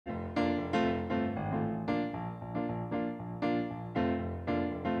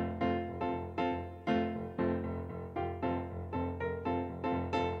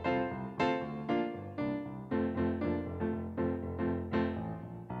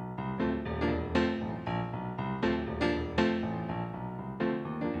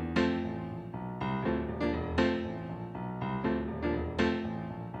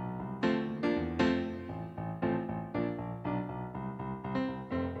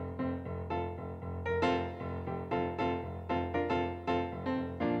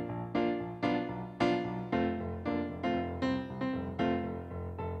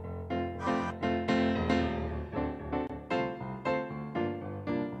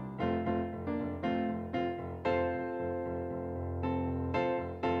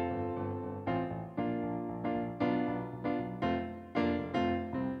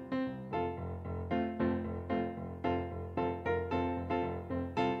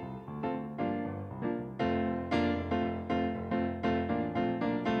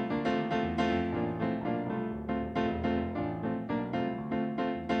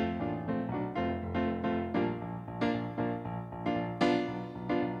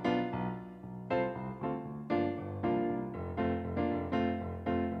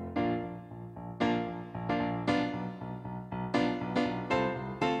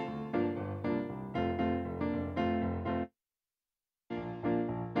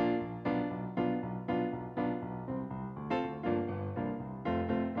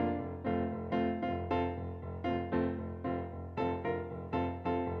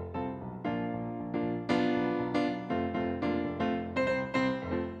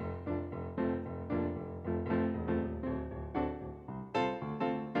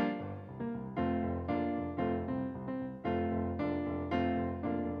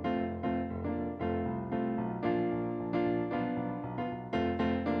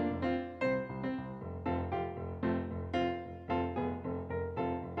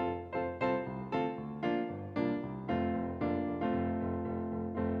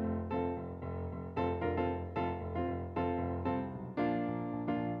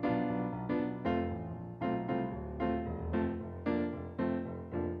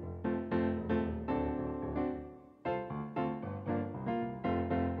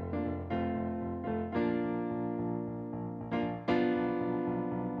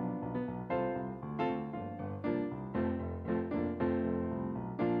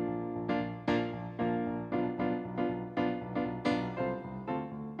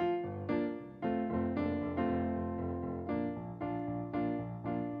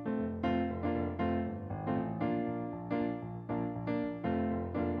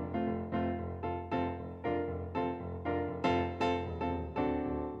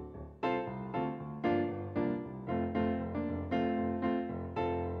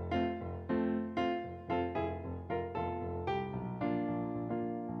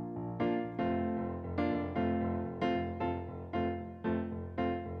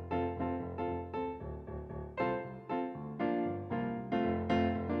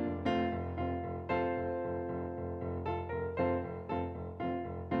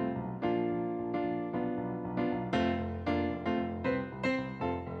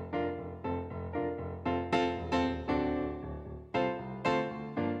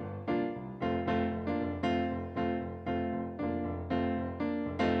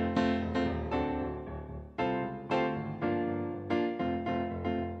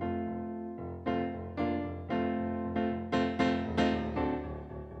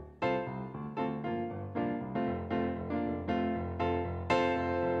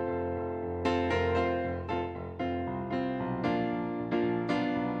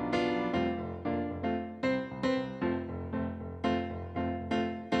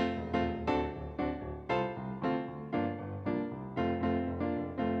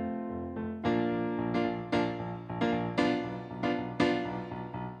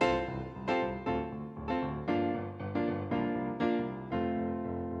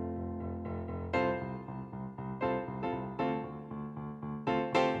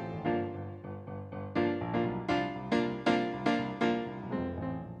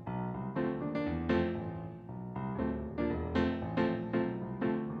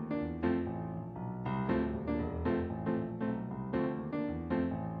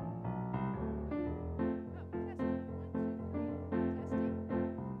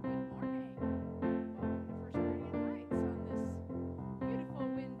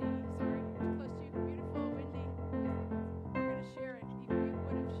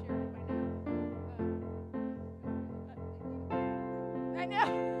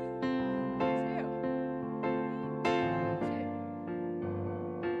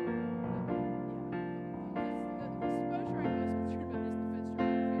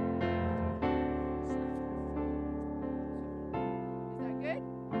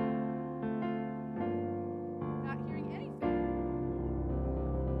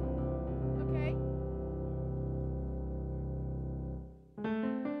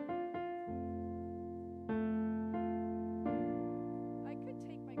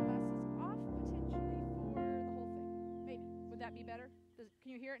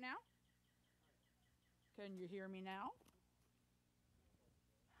Can you hear it now? Can you hear me now?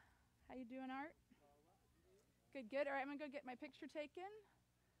 How you doing, Art? Good, good. All right, I'm going to go get my picture taken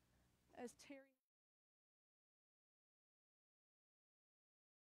as Terry.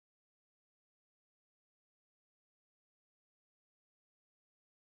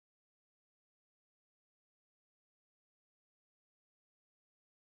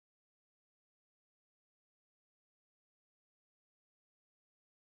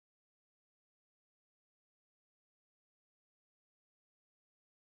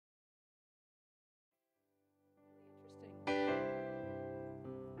 Interesting.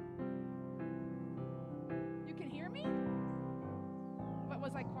 You can hear me? What,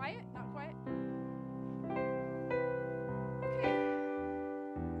 was I quiet? Not quiet? Okay.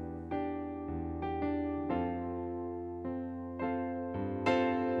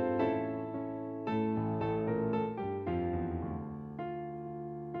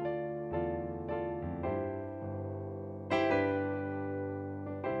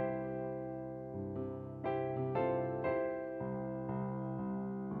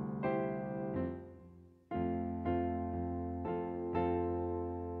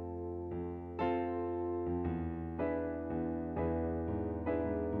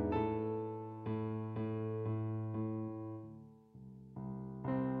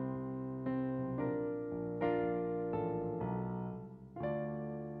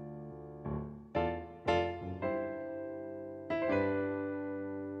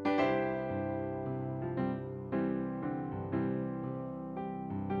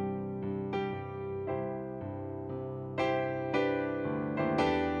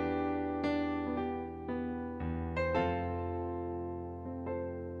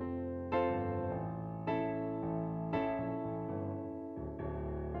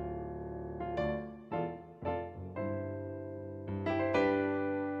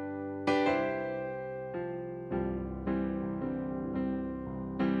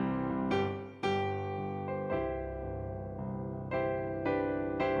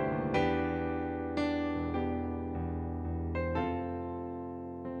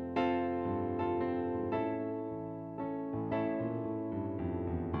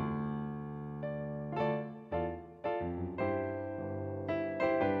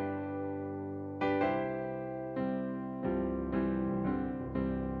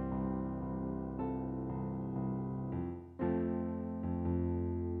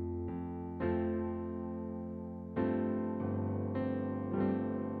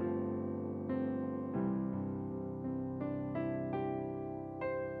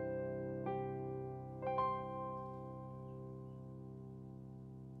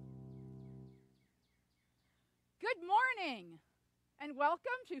 Good morning, and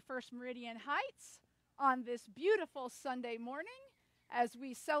welcome to First Meridian Heights on this beautiful Sunday morning as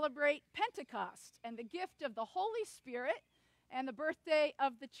we celebrate Pentecost and the gift of the Holy Spirit and the birthday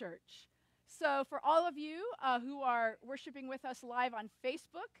of the church. So for all of you who are worshiping with us live on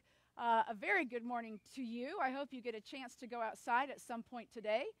Facebook, a very good morning to you. I hope you get a chance to go outside at some point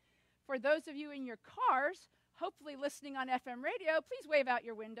today. For those of you in your cars, hopefully listening on FM radio, please wave out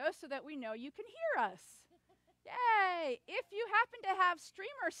your window so that we know you can hear us. Yay! If you happen to have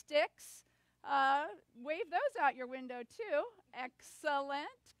streamer sticks, wave those out your window too. Excellent.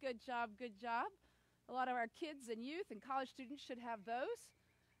 Good job, good job. A lot of our kids and youth and college students should have those.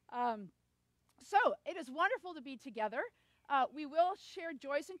 So it is wonderful to be together. We will share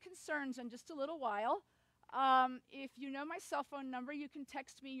joys and concerns in just a little while. If you know my cell phone number, you can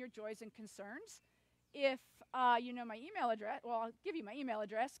text me your joys and concerns. If you know my email address, well, I'll give you my email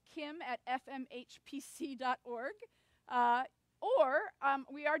address, kim@fmhpc.org. Or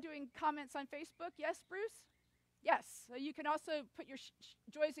we are doing comments on Facebook. Yes, Bruce? Yes. So you can also put your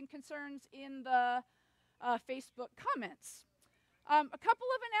joys and concerns in the Facebook comments. A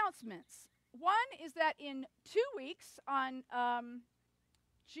couple of announcements. One is that in 2 weeks on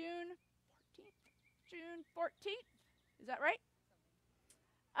June 14th, is that right?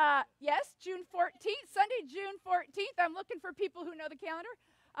 Yes, June 14th, Sunday, June 14th. I'm looking for people who know the calendar.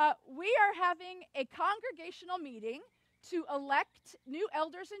 We are having a congregational meeting to elect new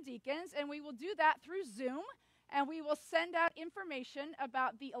elders and deacons, and we will do that through Zoom, and we will send out information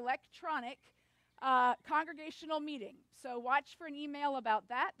about the electronic congregational meeting. So watch for an email about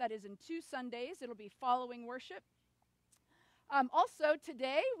that. That is in 2 Sundays. It'll be following worship. Also,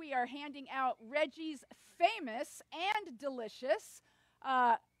 today we are handing out Reggie's famous and delicious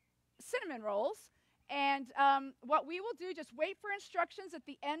cinnamon rolls. And what we will do, just wait for instructions at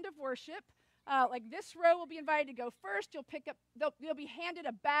the end of worship. Like this row will be invited to go first. You'll pick up, you'll be handed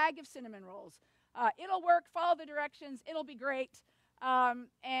a bag of cinnamon rolls. It'll work, follow the directions, it'll be great.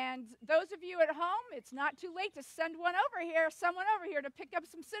 And those of you at home, it's not too late to send someone over here to pick up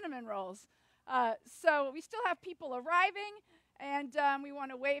some cinnamon rolls. So we still have people arriving, and we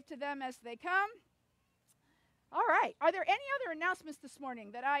want to wave to them as they come. All right. Are there any other announcements this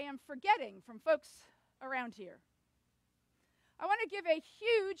morning that I am forgetting from folks around here? I want to give a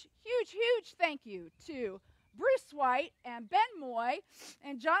huge, huge, huge thank you to Bruce White and Ben Moy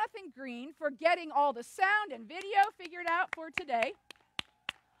and Jonathan Green for getting all the sound and video figured out for today.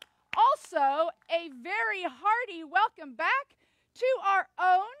 Also, a very hearty welcome back to our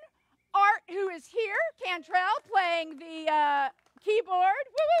own Art, who is here, Cantrell, playing the keyboard.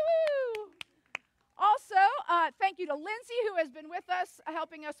 Woo, woo, woo! Also, thank you to Lindsay, who has been with us,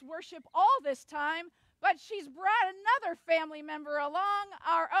 helping us worship all this time. But she's brought another family member along.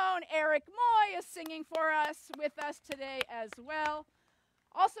 Our own Eric Moy is singing with us today as well.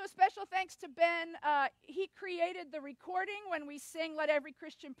 Also, special thanks to Ben. He created the recording when we sing Let Every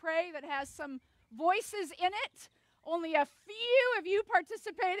Christian Pray that has some voices in it. Only a few of you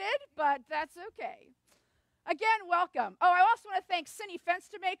participated, but that's okay. Again, welcome. Oh, I also want to thank Cindy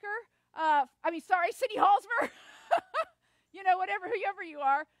Fenstermaker. Cindy Halsmer. Whoever you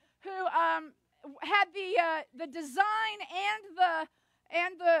are, who had the design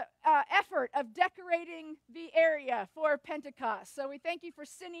and the effort of decorating the area for Pentecost. So we thank you for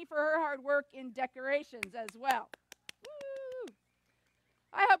Cindy for her hard work in decorations as well. Woo!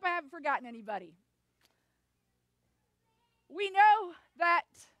 I hope I haven't forgotten anybody. We know that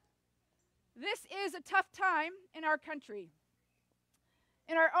this is a tough time in our country.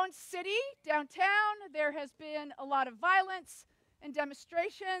 In our own city, downtown, there has been a lot of violence and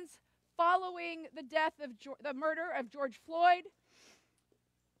demonstrations following the murder of George Floyd.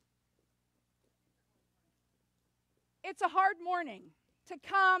 It's a hard morning to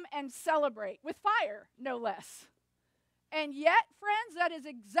come and celebrate with fire, no less. And yet, friends, that is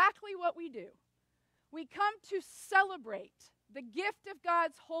exactly what we do. We come to celebrate the gift of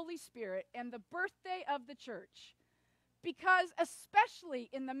God's Holy Spirit and the birthday of the church, because especially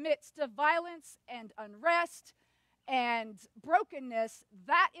in the midst of violence and unrest and brokenness,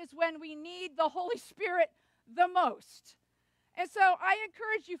 that is when we need the Holy Spirit the most. And so I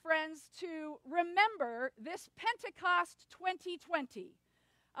encourage you, friends, to remember this Pentecost 2020.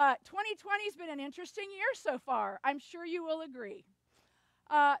 2020 has been an interesting year so far. I'm sure you will agree.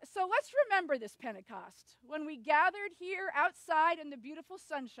 So let's remember this Pentecost, when we gathered here outside in the beautiful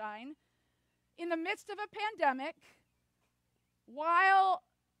sunshine, in the midst of a pandemic, while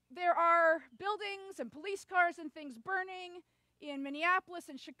there are buildings and police cars and things burning in Minneapolis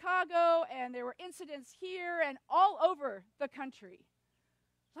and Chicago, and there were incidents here and all over the country.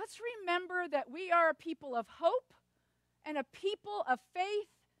 Let's remember that we are a people of hope and a people of faith,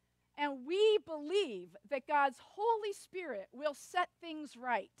 and we believe that God's Holy Spirit will set things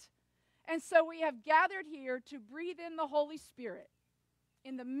right. And so we have gathered here to breathe in the Holy Spirit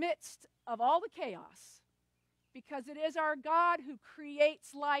in the midst of all the chaos, because it is our God who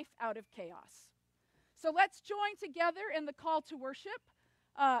creates life out of chaos. So let's join together in the call to worship.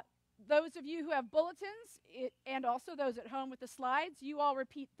 Those of you who have bulletins, and also those at home with the slides, you all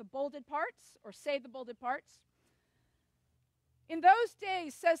repeat the bolded parts, or say the bolded parts. In those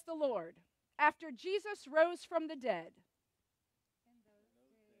days, says the Lord, after Jesus rose from the dead.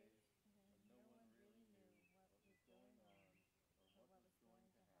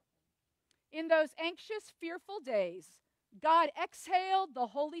 In those anxious, fearful days, God exhaled the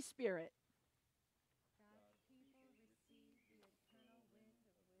Holy Spirit.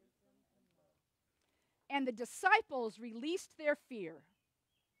 And the disciples released their fear.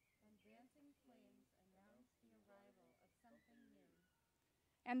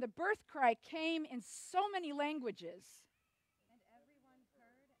 And the birth cry came in so many languages. And everyone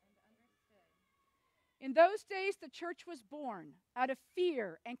heard and understood. In those days, the church was born out of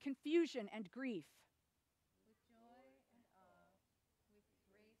fear and confusion and grief. With joy and awe, with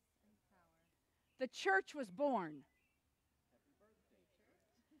grace and power. The church was born.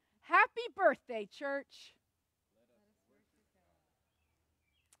 Happy birthday, church. Let us worship God.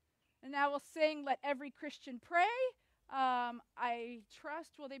 And now we'll sing Let Every Christian Pray. I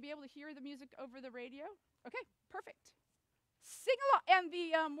trust, will they be able to hear the music over the radio? Okay, perfect. Sing along. And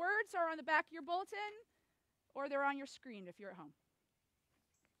the words are on the back of your bulletin, or they're on your screen if you're at home.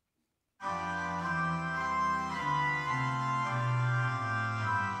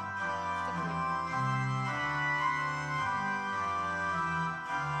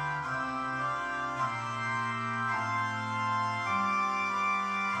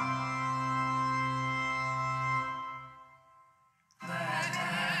 Let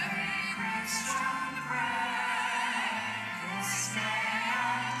every Christian pray this day.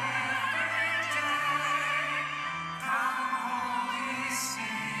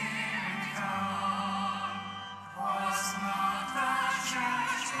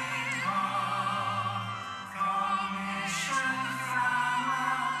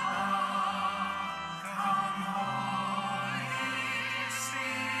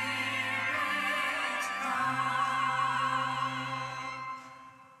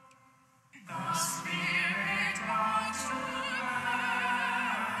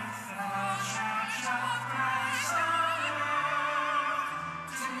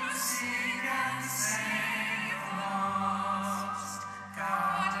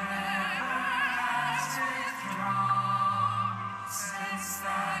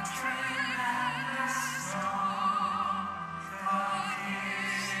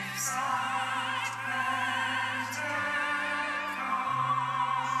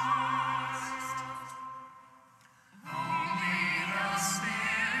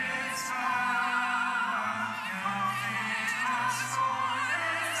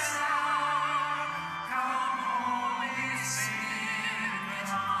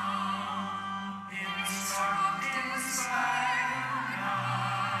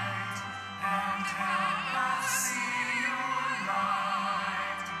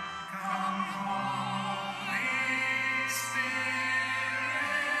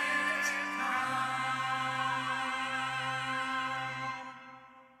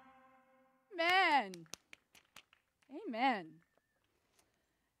 Amen.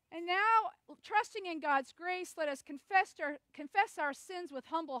 And now, trusting in God's grace, let us confess our sins with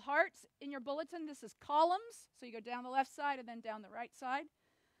humble hearts. In your bulletin, this is columns. So you go down the left side and then down the right side.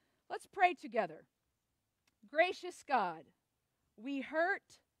 Let's pray together. Gracious God, we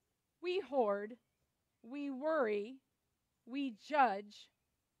hurt, we hoard, we worry, we judge,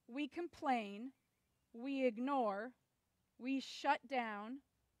 we complain, we ignore, we shut down,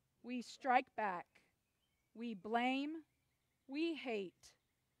 we strike back, we blame, we hate,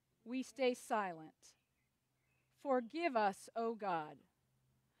 we stay silent. Forgive us, O God.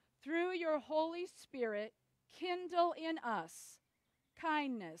 Through your Holy Spirit, kindle in us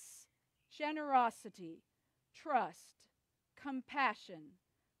kindness, generosity, trust, compassion,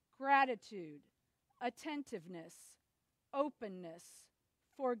 gratitude, attentiveness, openness,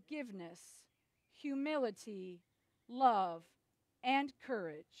 forgiveness, humility, love, and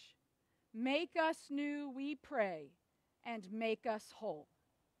courage. Make us new, we pray, and make us whole.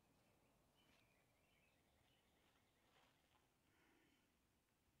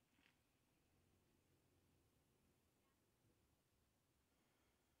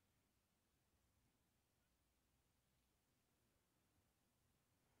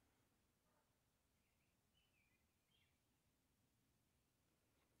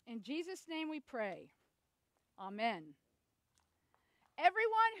 In Jesus' name we pray. Amen.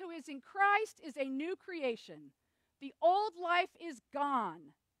 Everyone who is in Christ is a new creation. The old life is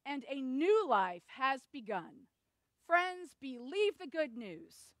gone, and a new life has begun. Friends, believe the good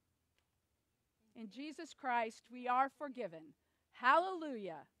news. In Jesus Christ, we are forgiven.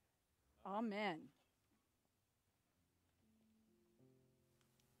 Hallelujah. Amen.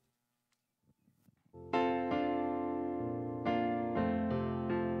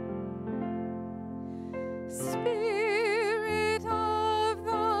 Spirit of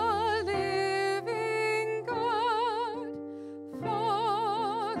the living God,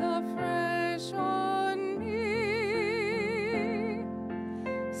 fall afresh on me.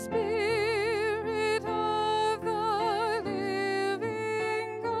 Spirit of the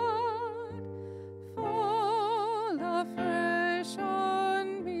living God, fall afresh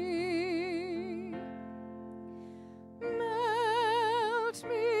on me. Melt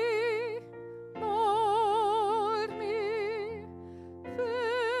me.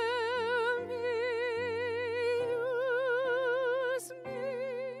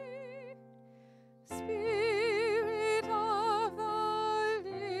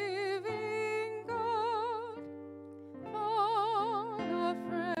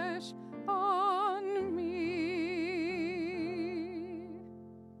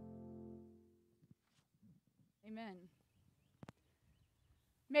 Amen.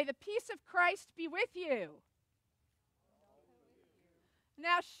 May the peace of Christ be with you.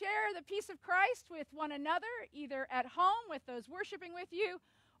 Now share the peace of Christ with one another, either at home with those worshiping with you,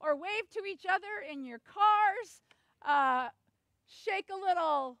 or wave to each other in your cars. Shake a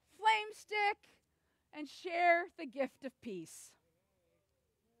little flame stick and share the gift of peace.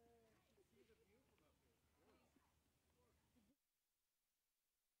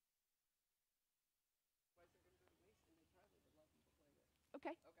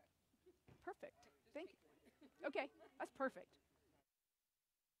 Okay. Perfect. Thank you. Okay, that's perfect.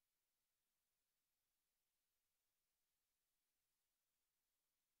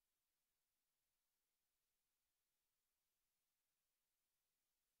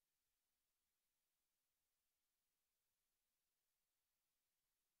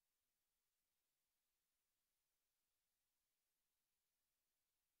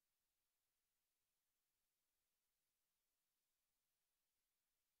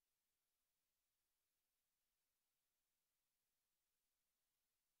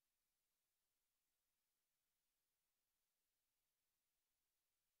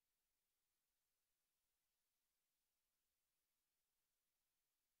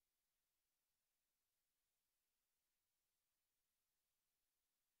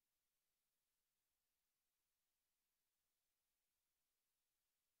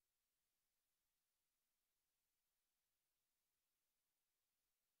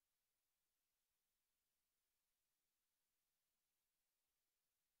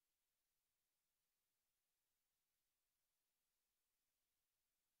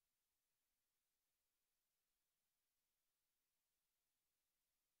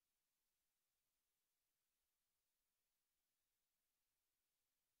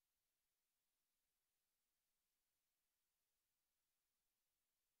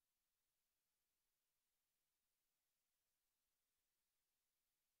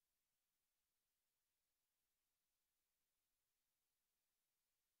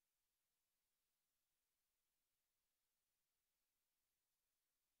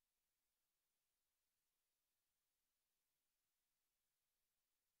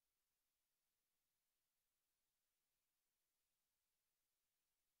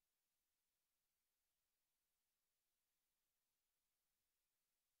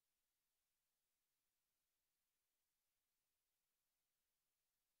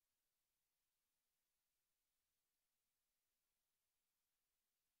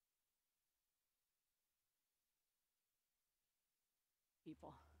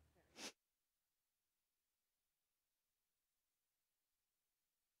 people.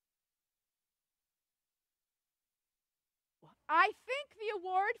 I think the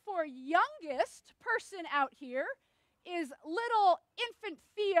award for youngest person out here is little infant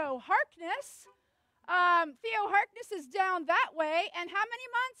Theo Harkness. Theo Harkness is down that way, and how many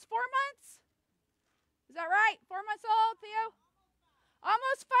months? 4 months? Is that right? 4 months old, Theo?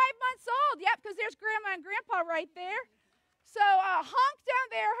 Almost 5 months old. Yep, because there's Grandma and Grandpa right there. So honk down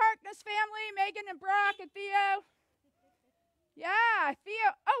there, Harkness family, Megan and Brock and Theo. Yeah, Theo.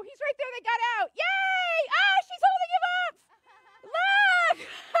 Oh, he's right there. They got out. Yay! Oh, she's holding him up. Look!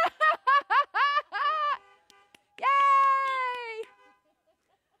 Yay!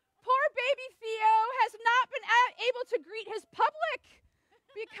 Poor baby Theo has not been able to greet his public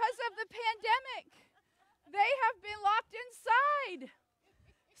because of the pandemic. They have been locked inside.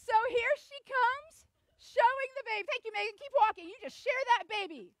 So here she comes, showing the baby. Thank you, Megan. Keep walking. You just share that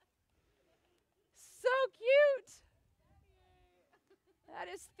baby. So cute. That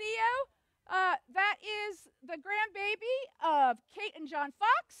is Theo. That is the grandbaby of Kate and John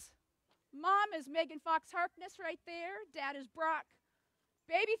Fox. Mom is Megan Fox Harkness right there. Dad is Brock.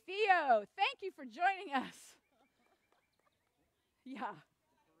 Baby Theo, thank you for joining us. Yeah.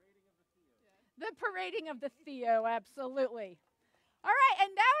 The parading of the Theo, absolutely. All right,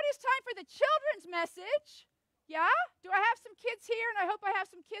 and now it is time for the children's message. Yeah? Do I have some kids here? And I hope I have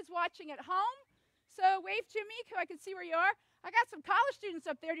some kids watching at home. So wave to me so I can see where you are. I got some college students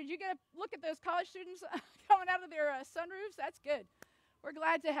up there. Did you get a look at those college students coming out of their sunroofs? That's good. We're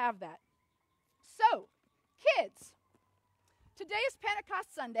glad to have that. So, kids, today is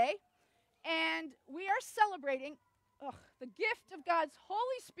Pentecost Sunday, and we are celebrating the gift of God's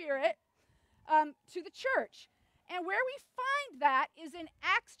Holy Spirit to the church. And where we find that is in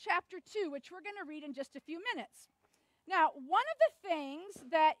Acts chapter 2, which we're going to read in just a few minutes. Now, one of the things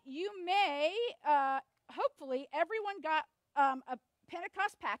that you may, hopefully, everyone got a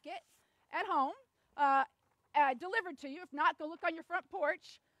Pentecost packet at home delivered to you. If not, go look on your front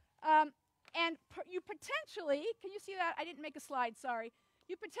porch. And you potentially, can you see that? I didn't make a slide, sorry.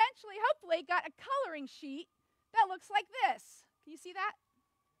 You potentially, hopefully, got a coloring sheet that looks like this. Can you see that?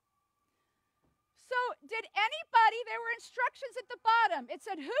 So, did anybody, there were instructions at the bottom. It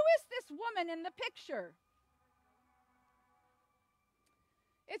said, who is this woman in the picture?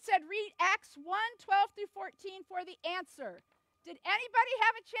 It said, read Acts 1, 12 through 14 for the answer. Did anybody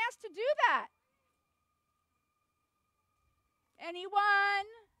have a chance to do that? Anyone?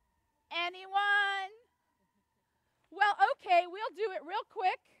 Anyone? Well, okay, we'll do it real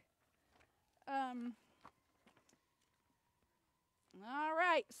quick. All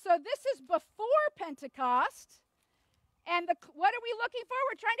right, so this is before Pentecost. And what are we looking for?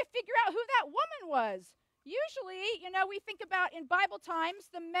 We're trying to figure out who that woman was. Usually, we think about in Bible times,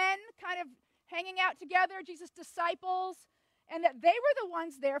 the men kind of hanging out together, Jesus' disciples, and that they were the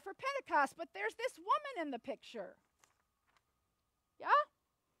ones there for Pentecost. But there's this woman in the picture. Yeah?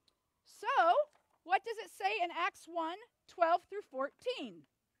 So, what does it say in Acts 1, 12 through 14?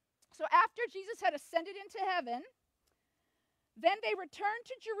 So after Jesus had ascended into heaven, then they returned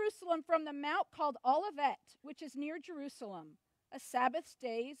to Jerusalem from the mount called Olivet, which is near Jerusalem, a Sabbath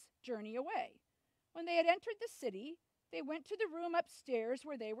day's journey away. When they had entered the city, they went to the room upstairs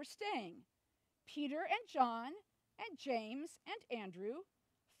where they were staying. Peter and John and James and Andrew,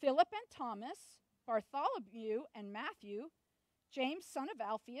 Philip and Thomas, Bartholomew and Matthew, James son of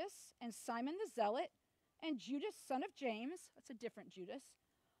Alphaeus, and Simon the Zealot, and Judas son of James, that's a different Judas.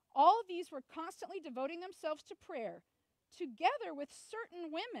 All of these were constantly devoting themselves to prayer, together with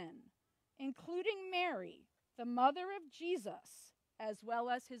certain women, including Mary, the mother of Jesus, as well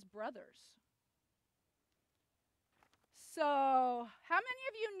as his brothers. So, how many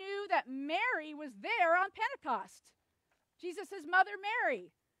of you knew that Mary was there on Pentecost? Jesus' mother,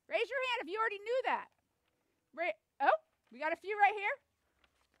 Mary. Raise your hand if you already knew that. Oh, we got a few right here.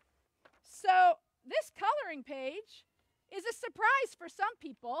 So, this coloring page is a surprise for some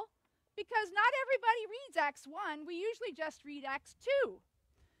people because not everybody reads Acts 1. We usually just read Acts 2.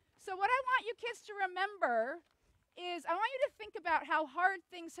 So, what I want you kids to remember is I want you to think about how hard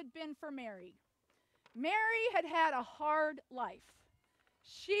things had been for Mary. Mary had had a hard life.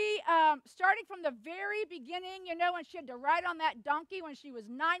 She, starting from the very beginning, when she had to ride on that donkey when she was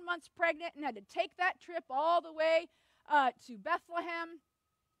 9 months pregnant and had to take that trip all the way to Bethlehem.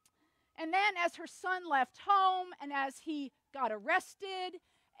 And then as her son left home and as he got arrested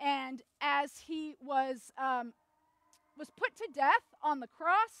and as he was put to death on the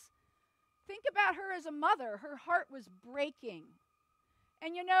cross, think about her as a mother. Her heart was breaking.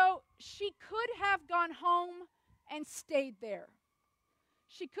 And she could have gone home and stayed there.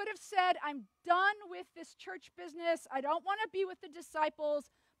 She could have said, I'm done with this church business. I don't want to be with the disciples.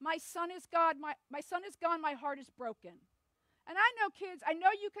 My son is gone. My son is gone. My heart is broken. And I know, kids, I know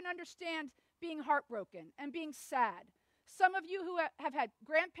you can understand being heartbroken and being sad. Some of you who have had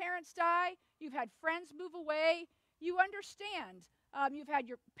grandparents die, you've had friends move away, you understand. You've had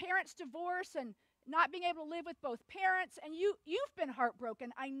your parents divorce and not being able to live with both parents, and you've been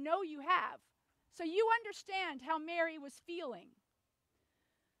heartbroken. I know you have. So you understand how Mary was feeling.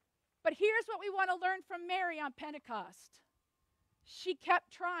 But here's what we want to learn from Mary on Pentecost. She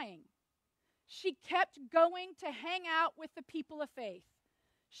kept trying. She kept going to hang out with the people of faith.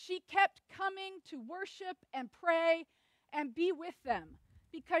 She kept coming to worship and pray and be with them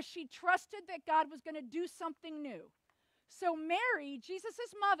because she trusted that God was going to do something new. So Mary,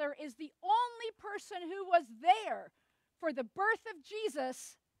 Jesus' mother, is the only person who was there for the birth of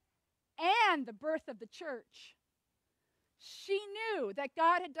Jesus and the birth of the church. She knew that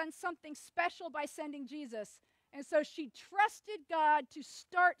God had done something special by sending Jesus, and so she trusted God to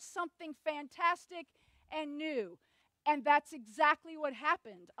start something fantastic and new. And that's exactly what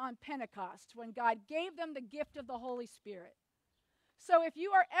happened on Pentecost when God gave them the gift of the Holy Spirit. So if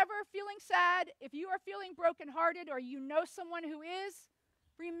you are ever feeling sad, if you are feeling brokenhearted, or you know someone who is,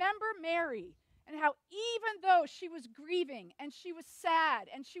 remember Mary and how even though she was grieving and she was sad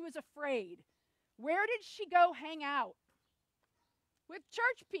and she was afraid, where did she go hang out? With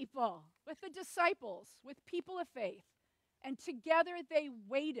church people, with the disciples, with people of faith. And together they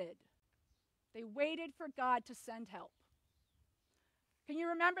waited. They waited for God to send help. Can you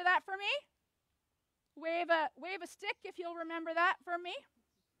remember that for me? Wave a stick if you'll remember that for me.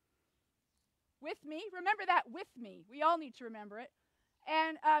 With me. Remember that with me. We all need to remember it.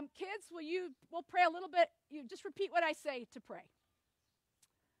 And kids, we'll pray a little bit. You just repeat what I say to pray.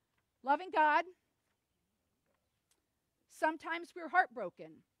 Loving God. Sometimes we're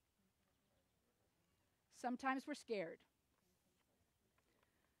heartbroken. Sometimes we're scared.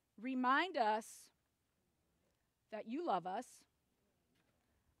 Remind us that you love us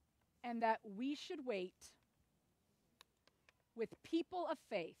and that we should wait with people of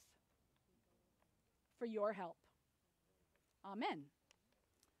faith for your help. Amen.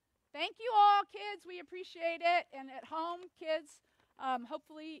 Thank you all, kids. We appreciate it. And at home, kids,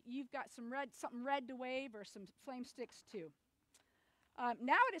 hopefully you've got something red to wave or some flame sticks too.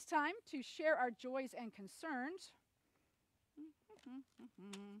 Now it is time to share our joys and concerns. I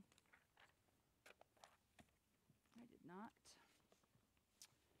did not.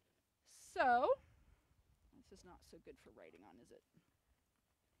 So, this is not so good for writing on, is it?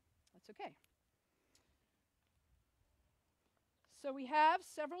 That's okay. So we have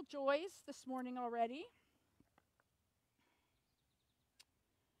several joys this morning already.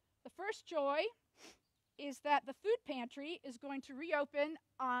 The first joy is that the food pantry is going to reopen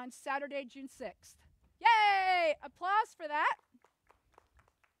on Saturday, June 6th. Yay! Applause for that.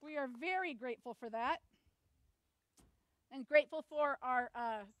 We are very grateful for that. And grateful for our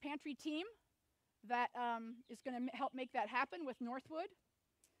pantry team that is going to help make that happen with Northwood.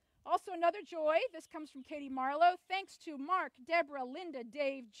 Also another joy, this comes from Katie Marlowe. Thanks to Mark, Deborah, Linda,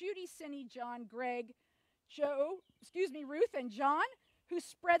 Dave, Judy, Cindy, John, Greg, Ruth, and John, who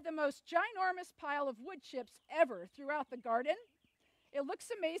spread the most ginormous pile of wood chips ever throughout the garden. It looks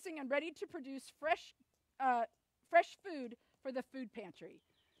amazing and ready to produce fresh food for the food pantry.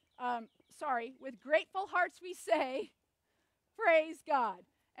 With grateful hearts we say, praise God.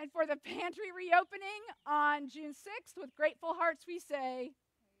 And for the pantry reopening on June 6th, with grateful hearts we say,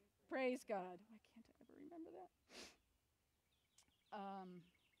 praise God. Why can't I ever remember that?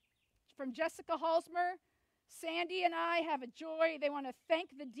 From Jessica Halsmer, Sandy and I have a joy. They want to thank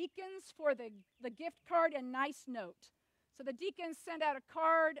the deacons for the gift card and nice note. So the deacons send out a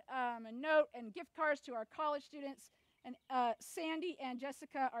card, a note, and gift cards to our college students. And Sandy and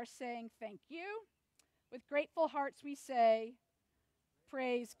Jessica are saying thank you. With grateful hearts we say,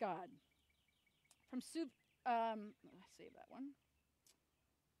 praise God. From save that one.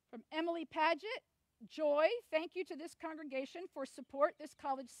 From Emily Paget, joy. Thank you to this congregation for support this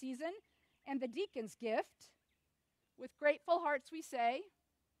college season and the deacon's gift. With grateful hearts we say,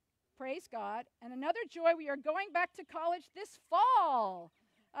 praise God. And another joy, we are going back to college this fall.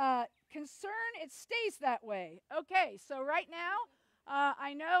 Concern, it stays that way. Okay, so right now,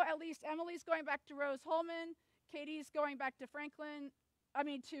 I know at least Emily's going back to Rose-Hulman. Katie's going back to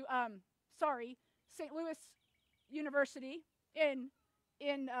St. Louis University in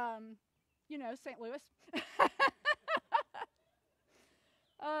St. Louis.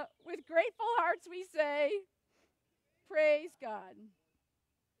 With grateful hearts we say, praise God.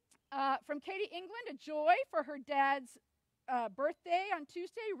 From Katie England, a joy for her dad's birthday on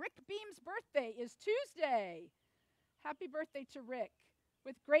Tuesday. Rick Beam's birthday is Tuesday. Happy birthday to Rick.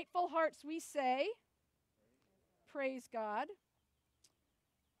 With grateful hearts we say, praise God.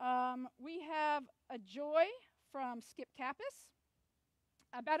 We have a joy from Skip Kappas.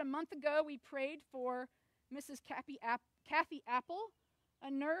 About a month ago, we prayed for Mrs. Kathy Apple, a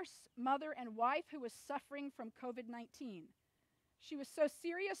nurse, mother, and wife who was suffering from COVID-19. She was so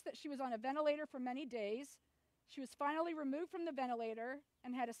serious that she was on a ventilator for many days. She was finally removed from the ventilator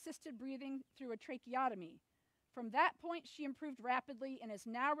and had assisted breathing through a tracheotomy. From that point, she improved rapidly and is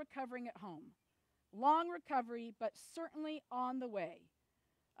now recovering at home. Long recovery, but certainly on the way.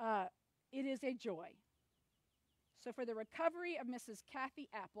 It is a joy. So for the recovery of Mrs. Kathy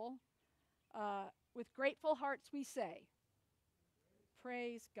Apple, with grateful hearts we say,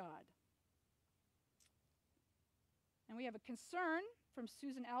 praise God. And we have a concern from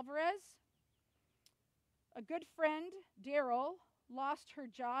Susan Alvarez. A good friend, Daryl, lost her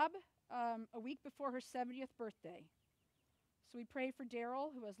job a week before her 70th birthday. So we pray for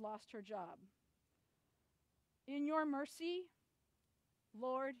Daryl, who has lost her job. In your mercy,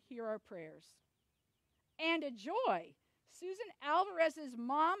 Lord, hear our prayers. And a joy. Susan Alvarez's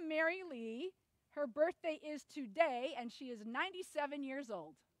mom, Mary Lee, her birthday is today, and she is 97 years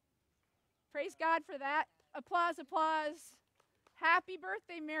old. Praise God for that. Applause, applause. Happy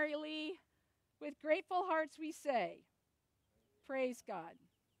birthday, Mary Lee. With grateful hearts we say, praise God.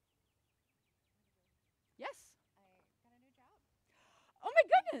 Yes? I got a new job. Oh my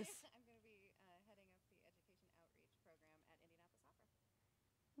goodness. I'm going to be heading up the education outreach program at Indianapolis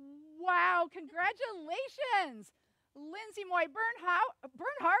Opera. Wow, congratulations. Lindsay Moy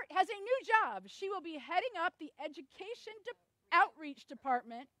Bernhardt has a new job. She will be heading up the education outreach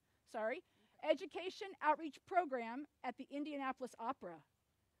program at the Indianapolis Opera.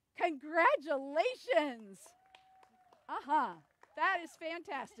 Congratulations. That is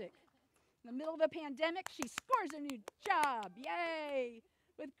fantastic. In the middle of the pandemic, she scores a new job. Yay.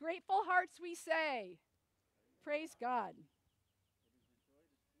 With grateful hearts we say, praise God.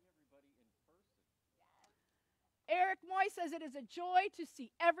 Eric Moy says it is a joy to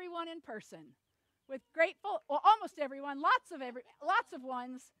see everyone in person. With grateful, well, almost everyone, lots of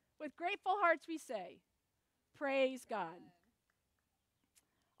ones. With grateful hearts we say, praise God.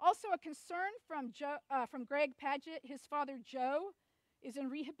 Also a concern from Greg Paget. His father, Joe, is in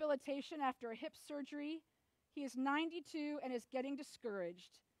rehabilitation after a hip surgery. He is 92 and is getting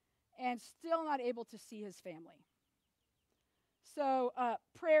discouraged and still not able to see his family. So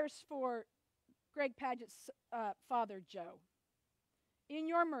prayers for Greg Paget's father, Joe. In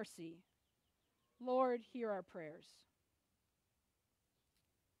your mercy, Lord, hear our prayers.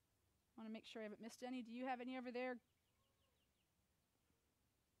 I want to make sure I haven't missed any. Do you have any over there?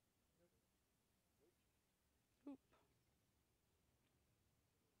 Oop.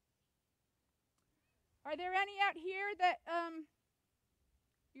 Are there any out here that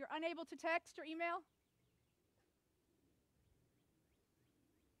you're unable to text or email?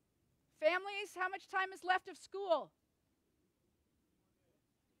 Families, how much time is left of school?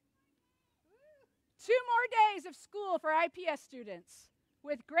 2 more days of school for IPS students.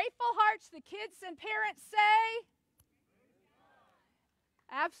 With grateful hearts, the kids and parents say,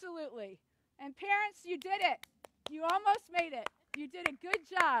 absolutely. And parents, you did it. You almost made it. You did a good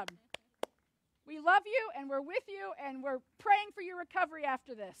job. We love you, and we're with you, and we're praying for your recovery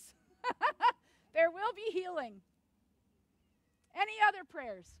after this. There will be healing. Any other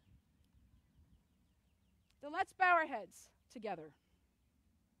prayers? Then let's bow our heads together.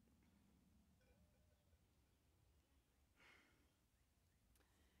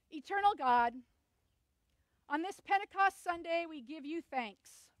 Eternal God, on this Pentecost Sunday, we give you thanks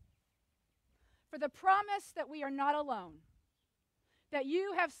for the promise that we are not alone, that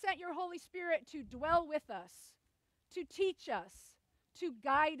you have sent your Holy Spirit to dwell with us, to teach us, to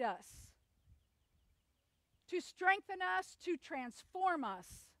guide us, to strengthen us, to transform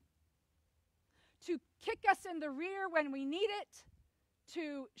us, to kick us in the rear when we need it,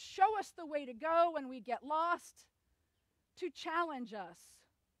 to show us the way to go when we get lost, to challenge us,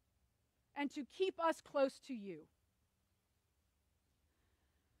 and to keep us close to you.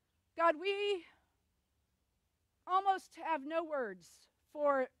 God, we almost have no words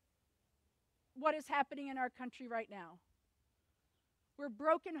for what is happening in our country right now. We're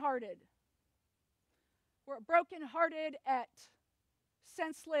brokenhearted. We're brokenhearted at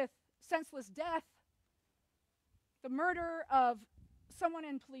senseless death, the murder of someone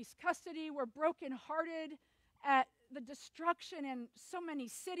in police custody. We're brokenhearted at the destruction in so many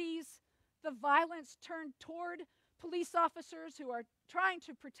cities, the violence turned toward police officers who are trying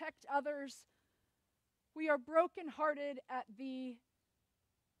to protect others. We are brokenhearted at the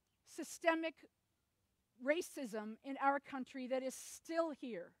systemic racism in our country that is still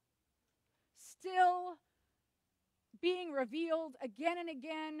here, still being revealed again and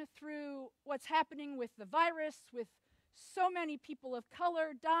again through what's happening with the virus, with so many people of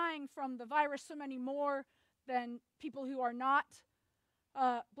color dying from the virus, so many more than people who are not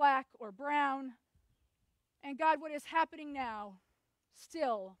black or brown. And God, what is happening now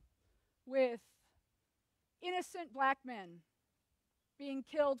still with innocent black men being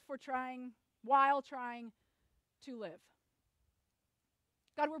killed while trying to live.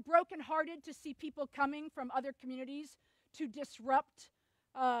 God, we're brokenhearted to see people coming from other communities to disrupt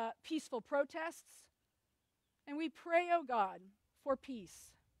peaceful protests. And we pray, oh God, for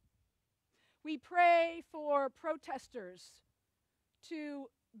peace. We pray for protesters to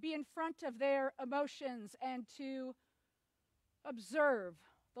be in front of their emotions and to observe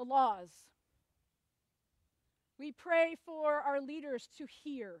the laws. We pray for our leaders to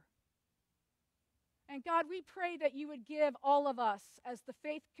hear. And God, we pray that you would give all of us as the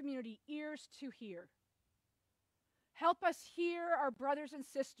faith community ears to hear. Help us hear our brothers and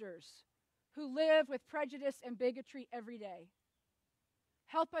sisters who live with prejudice and bigotry every day.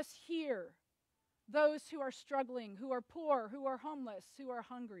 Help us hear those who are struggling, who are poor, who are homeless, who are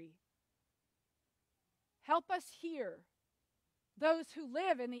hungry. Help us hear those who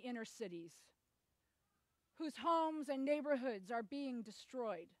live in the inner cities, whose homes and neighborhoods are being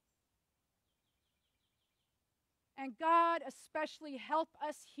destroyed. And God, especially help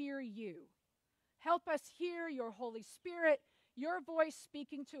us hear you. Help us hear your Holy Spirit, your voice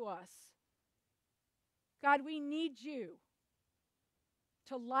speaking to us. God, we need you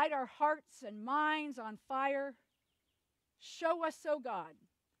to light our hearts and minds on fire. Show us, oh God,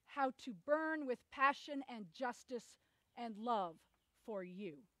 how to burn with passion and justice and love for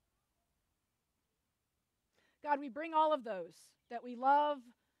you. God, we bring all of those that we love,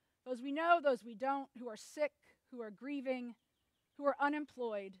 those we know, those we don't, who are sick, who are grieving, who are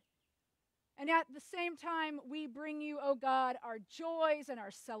unemployed. And at the same time, we bring you, oh God, our joys and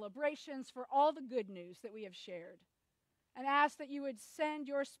our celebrations for all the good news that we have shared, and ask that you would send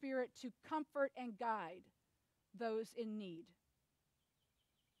your Spirit to comfort and guide those in need.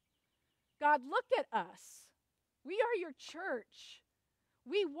 God, look at us. We are your church.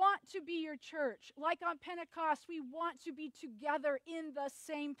 We want to be your church. Like on Pentecost, we want to be together in the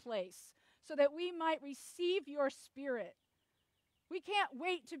same place so that we might receive your Spirit. We can't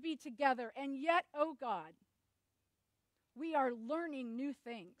wait to be together, and yet, oh God, we are learning new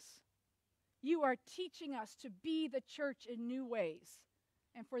things. You are teaching us to be the church in new ways,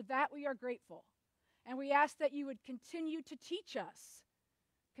 and for that we are grateful. And we ask that you would continue to teach us,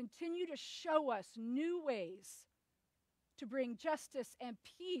 continue to show us new ways to bring justice and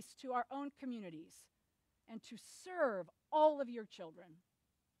peace to our own communities and to serve all of your children.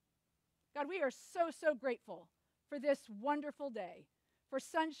 God, we are so grateful for this wonderful day, for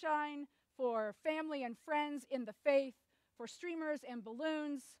sunshine, for family and friends in the faith, for streamers and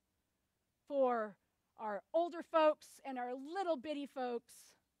balloons, for our older folks and our little bitty folks.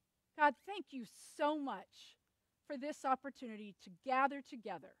 God, thank you so much for this opportunity to gather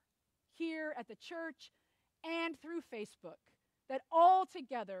together here at the church and through Facebook, that all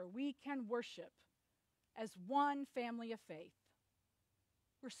together we can worship as one family of faith.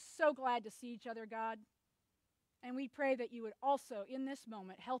 We're so glad to see each other, God, and we pray that you would also, in this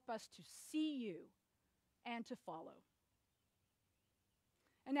moment, help us to see you and to follow.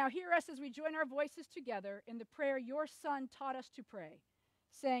 And now hear us as we join our voices together in the prayer your Son taught us to pray,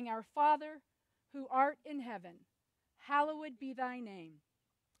 saying, Our Father, who art in heaven, hallowed be thy name.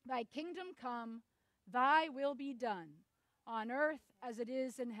 Thy kingdom come, thy will be done, on earth as it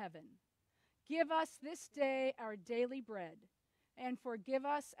is in heaven. Give us this day our daily bread, and forgive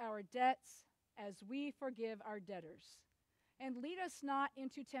us our debts as we forgive our debtors. And lead us not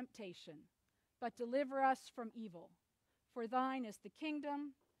into temptation, but deliver us from evil. For thine is the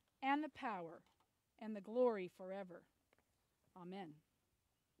kingdom, and the power, and the glory forever. Amen.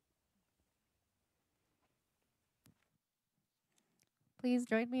 Please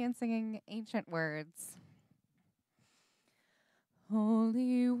join me in singing Ancient Words.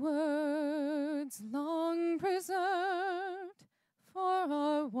 Holy words long preserved for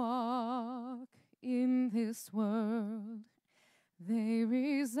our walk in this world. They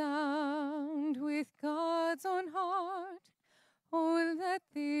resound with God's own heart. Oh, let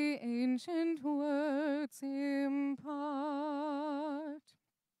the ancient words impart.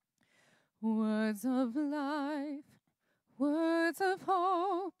 Words of life, words of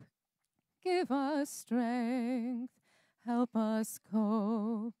hope, give us strength, help us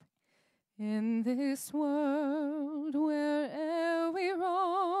cope in this world.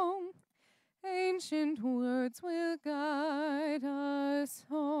 ancient words will guide us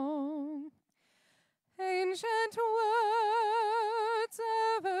home. Ancient words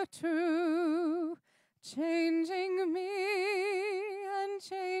ever true, changing me and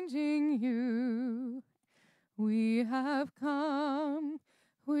changing you. We have come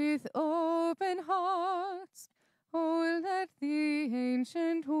with open hearts. Oh, let the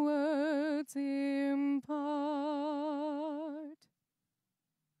ancient words impart.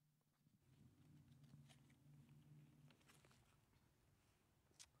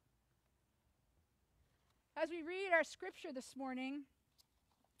 As we read our scripture this morning,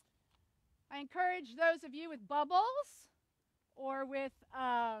 I encourage those of you with bubbles or with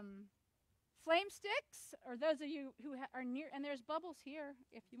flame sticks, or those of you who are near, and there's bubbles here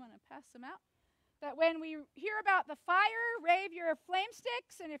if you want to pass them out, that when we hear about the fire, wave your flame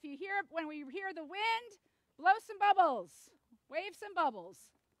sticks, and if you hear, when we hear the wind, blow some bubbles, wave some bubbles.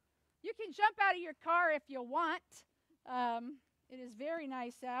 You can jump out of your car if you want. It is very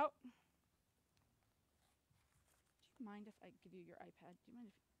nice out. Do you mind if I give you your iPad? Do you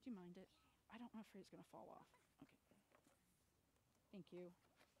mind it? I don't know if it's going to fall off. Okay. Thank you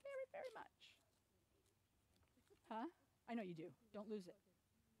very, very much. Huh? I know you do. Don't lose it.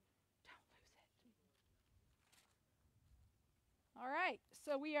 Don't lose it. All right.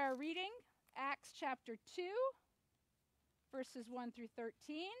 So we are reading Acts chapter 2, verses 1 through 13.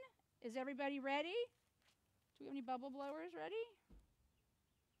 Is everybody ready? Do we have any bubble blowers ready?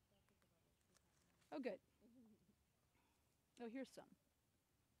 Oh, good. Oh, here's some.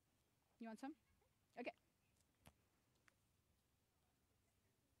 You want some? Okay.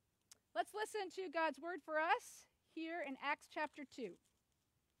 Let's listen to God's word for us here in Acts chapter 2.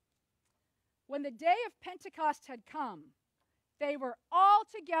 When the day of Pentecost had come, they were all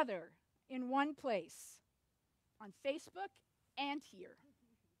together in one place, on Facebook and here.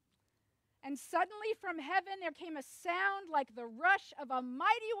 And suddenly from heaven there came a sound like the rush of a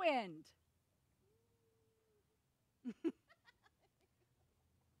mighty wind.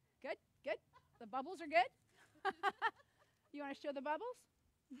 Good, good. The bubbles are good? You want to show the bubbles?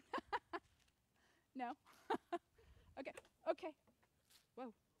 No? Okay.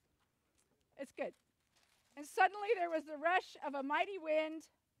 Whoa. It's good. And suddenly there was the rush of a mighty wind.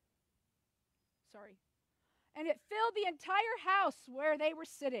 Sorry. And it filled the entire house where they were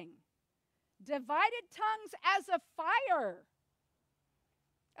sitting. Divided tongues as of fire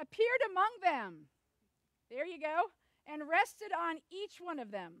appeared among them. There you go. And rested on each one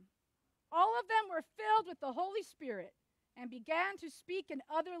of them. All of them were filled with the Holy Spirit and began to speak in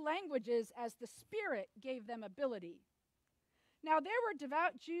other languages as the Spirit gave them ability. Now there were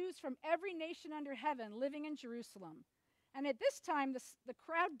devout Jews from every nation under heaven living in Jerusalem. And at this time the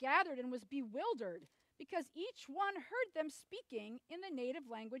crowd gathered and was bewildered because each one heard them speaking in the native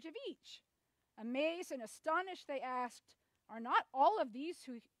language of each. Amazed and astonished, they asked, "Are not all of these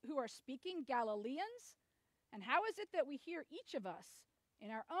who are speaking Galileans? And how is it that we hear each of us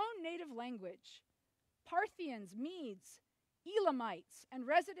in our own native language? Parthians, Medes, Elamites, and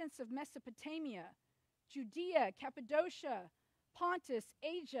residents of Mesopotamia, Judea, Cappadocia, Pontus,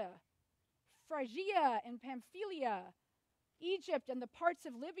 Asia, Phrygia and Pamphylia, Egypt and the parts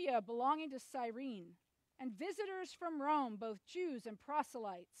of Libya belonging to Cyrene, and visitors from Rome, both Jews and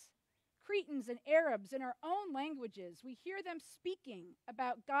proselytes, Cretans and Arabs in our own languages, we hear them speaking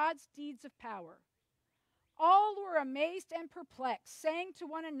about God's deeds of power." All were amazed and perplexed, saying to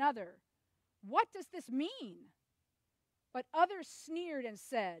one another, "What does this mean?" But others sneered and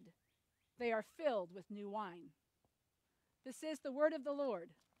said, "They are filled with new wine." This is the word of the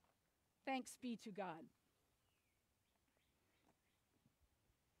Lord. Thanks be to God.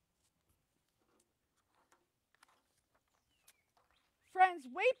 Friends,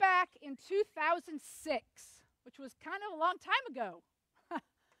 way back in 2006, which was kind of a long time ago,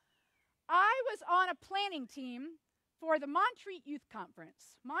 I was on a planning team for the Montreat Youth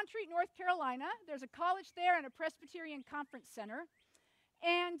Conference. Montreat, North Carolina. There's a college there and a Presbyterian Conference Center.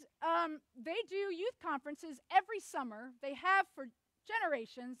 And they do youth conferences every summer. They have for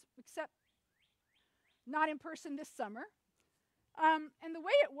generations, except not in person this summer. And the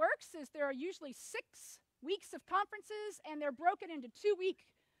way it works is there are usually 6 weeks of conferences, and they're broken into 2-week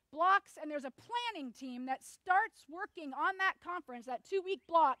blocks, and there's a planning team that starts working on that conference, that 2-week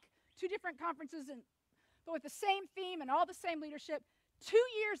block, 2 different conferences, but with the same theme and all the same leadership, 2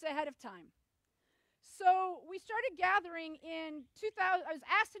 years ahead of time. So we started gathering in 2000. I was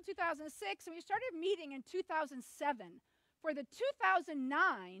asked in 2006, and we started meeting in 2007 for the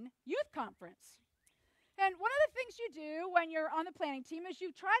 2009 youth conference. And one of the things you do when you're on the planning team is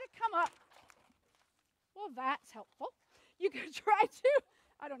you try to come up. Well, that's helpful. You can try to.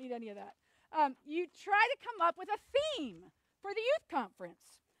 I don't need any of that. you try to come up with a theme for the youth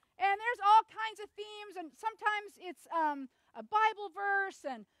conference. And there's all kinds of themes, and sometimes it's a Bible verse,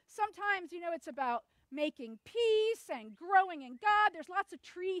 and sometimes, it's about making peace and growing in God. There's lots of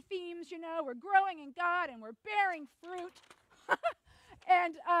tree themes, we're growing in God and we're bearing fruit.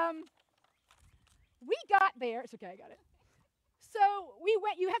 And we got there. It's okay, I got it. So we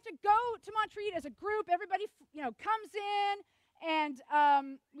went, you have to go to Montreat as a group. Everybody, comes in, and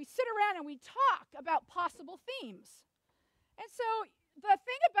we sit around and we talk about possible themes. And so the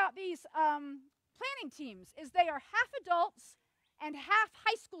thing about these planning teams is they are half adults and half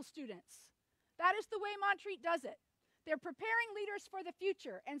high school students. That is the way Montreat does it. They're preparing leaders for the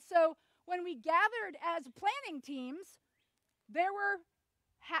future. And so when we gathered as planning teams, there were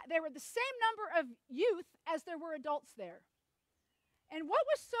the same number of youth as there were adults there. And what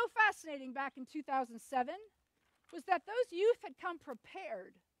was so fascinating back in 2007 was that those youth had come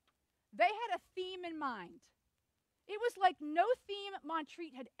prepared. They had a theme in mind. It was like no theme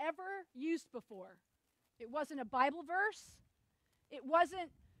Montreat had ever used before. It wasn't a Bible verse. It wasn't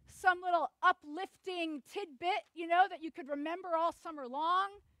some little uplifting tidbit, that you could remember all summer long.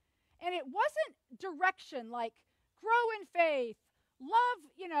 And it wasn't direction like grow in faith,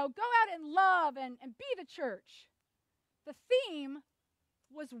 love, go out and love and be the church. The theme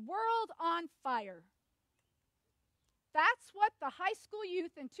was World on Fire. That's what the high school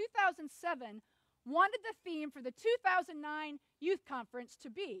youth in 2007 wanted the theme for the 2009 youth conference to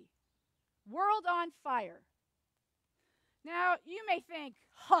be. World on Fire. Now, you may think,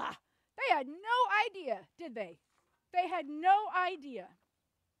 they had no idea, did they? They had no idea.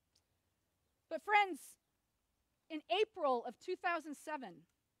 But friends, in April of 2007,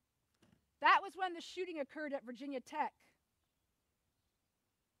 that was when the shooting occurred at Virginia Tech.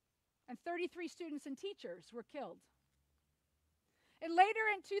 And 33 students and teachers were killed. And later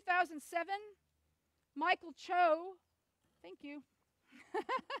in 2007, Michael Cho, thank you.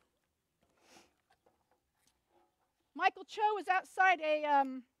 Michael Cho was outside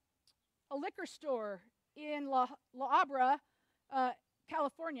a liquor store in La Habra,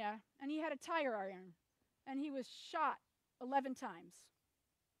 California, and he had a tire iron, and he was shot 11 times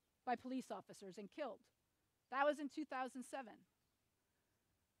by police officers and killed. That was in 2007.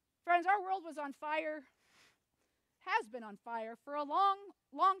 Friends, our world was on fire, has been on fire for a long,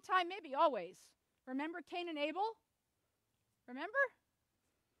 long time, maybe always. Remember Cain and Abel? Remember?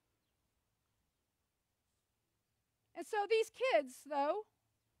 And so these kids, though,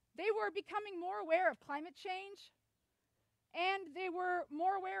 they were becoming more aware of climate change, and they were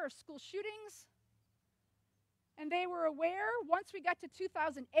more aware of school shootings, and they were aware, once we got to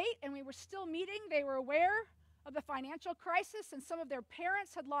 2008 and we were still meeting, they were aware of the financial crisis, and some of their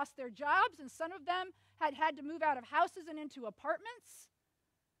parents had lost their jobs, and some of them had had to move out of houses and into apartments.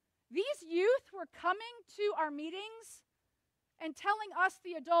 These youth were coming to our meetings and telling us,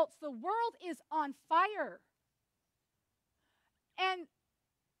 the adults, the world is on fire. And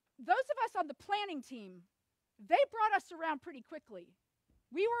those of us on the planning team, they brought us around pretty quickly.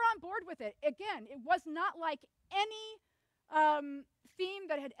 We were on board with it. Again, it was not like any theme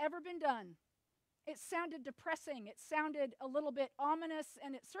that had ever been done. It sounded depressing. It sounded a little bit ominous,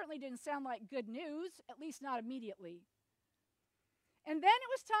 and it certainly didn't sound like good news, at least not immediately. And then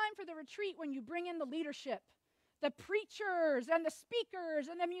it was time for the retreat when you bring in the leadership, the preachers and the speakers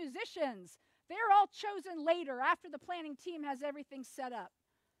and the musicians. They're all chosen later after the planning team has everything set up.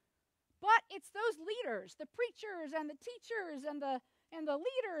 But it's those leaders, the preachers and the teachers and the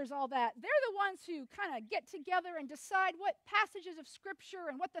leaders, all that. They're the ones who kind of get together and decide what passages of Scripture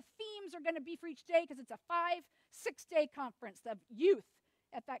and what the themes are going to be for each day, because it's a 5-6-day conference of youth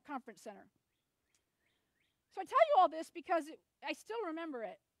at that conference center. So I tell you all this because I still remember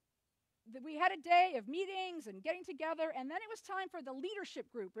it. That we had a day of meetings and getting together, and then it was time for the leadership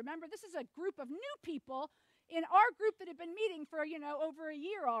group. Remember, this is a group of new people in our group that have been meeting for, over a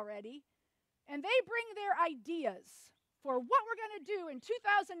year already, and they bring their ideas for what we're going to do in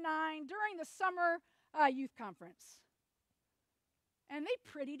 2009 during the summer youth conference. And they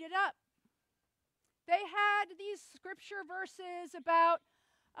prettied it up. They had these scripture verses about,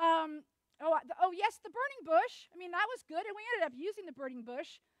 yes, the burning bush. I mean, that was good, and we ended up using the burning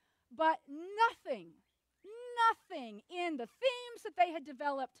bush. But nothing in the themes that they had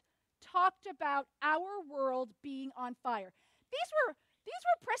developed talked about our world being on fire. These were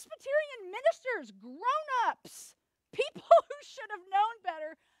Presbyterian ministers, grown-ups, people who should have known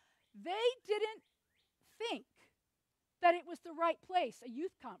better. They didn't think that it was the right place, a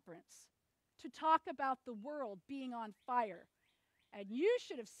youth conference, to talk about the world being on fire. And you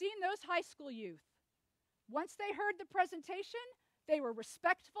should have seen those high school youth. Once they heard the presentation, they were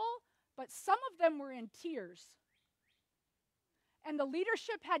respectful, but some of them were in tears. And the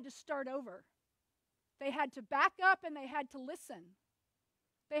leadership had to start over. They had to back up and they had to listen.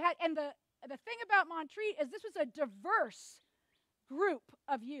 And the thing about Montreat is this was a diverse group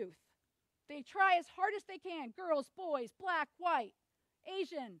of youth. They try as hard as they can, girls, boys, black, white,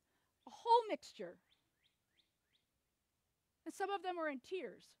 Asian, a whole mixture. And some of them were in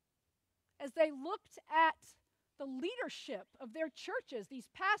tears as they looked at the leadership of their churches, these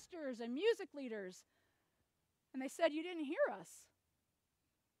pastors and music leaders, and they said, "You didn't hear us.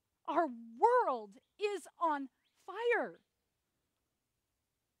 Our world is on fire.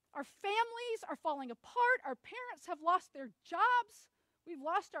 Our families are falling apart. Our parents have lost their jobs. We've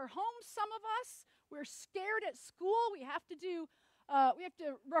lost our homes, some of us. We're scared at school. We have to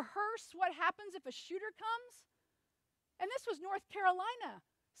rehearse what happens if a shooter comes." And this was North Carolina.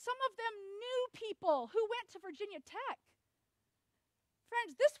 Some of them knew people who went to Virginia Tech.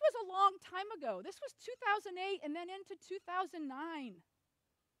 Friends, this was a long time ago. This was 2008 and then into 2009.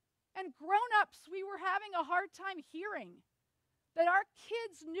 And grown-ups, we were having a hard time hearing that our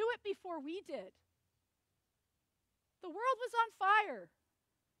kids knew it before we did. The world was on fire.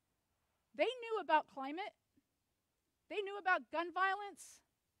 They knew about climate. They knew about gun violence.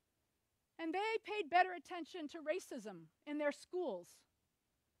 And they paid better attention to racism in their schools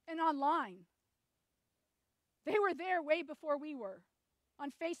and online. They were there way before we were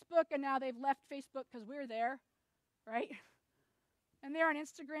on Facebook, and now they've left Facebook because we're there, right? And they're on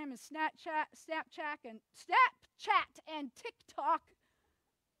Instagram and Snapchat and TikTok.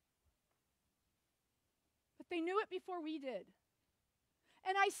 But they knew it before we did.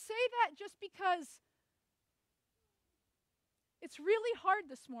 And I say that just because it's really hard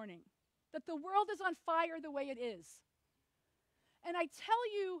this morning that the world is on fire the way it is. And I tell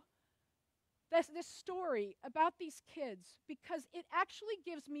you this story about these kids because it actually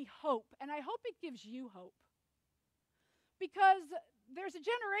gives me hope, and I hope it gives you hope. Because there's a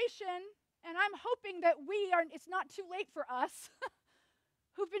generation, and I'm hoping that it's not too late for us,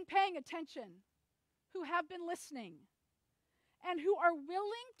 who've been paying attention, who have been listening, and who are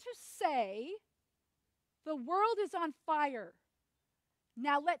willing to say, the world is on fire.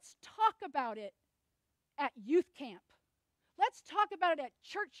 Now let's talk about it at youth camp. Let's talk about it at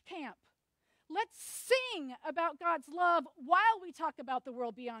church camp. Let's sing about God's love while we talk about the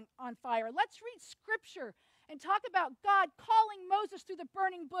world being on fire. Let's read scripture and talk about God calling Moses through the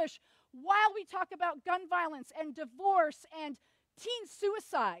burning bush while we talk about gun violence and divorce and teen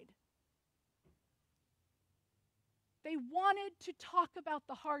suicide. They wanted to talk about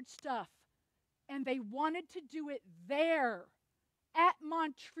the hard stuff, and they wanted to do it there at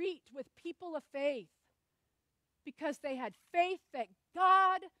Montreat with people of faith because they had faith that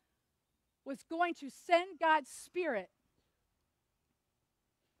God was going to send God's Spirit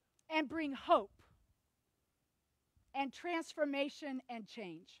and bring hope and transformation and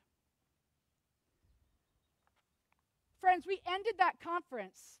change. Friends, we ended that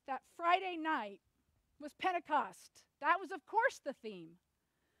conference that Friday night with Pentecost. That was, of course, the theme.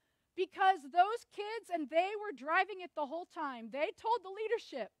 Because those kids, and they were driving it the whole time, they told the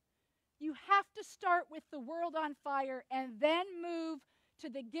leadership, you have to start with the world on fire and then move to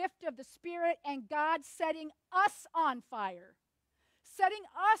the gift of the Spirit and God setting us on fire. Setting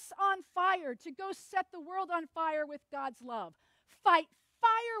us on fire to go set the world on fire with God's love. Fight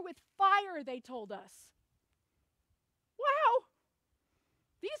fire with fire, they told us. Wow.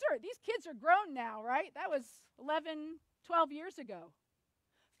 These kids are grown now, right? That was 11, 12 years ago.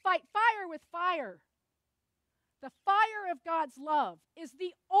 Fight fire with fire. The fire of God's love is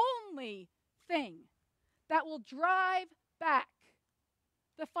the only thing that will drive back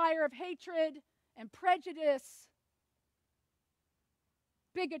the fire of hatred and prejudice,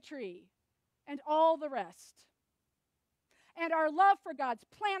 bigotry, and all the rest. And our love for God's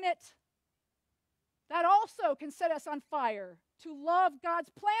planet, that also can set us on fire to love God's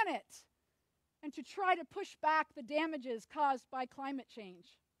planet and to try to push back the damages caused by climate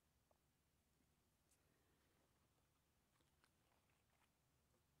change.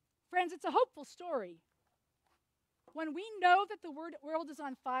 Friends, it's a hopeful story. When we know that the world is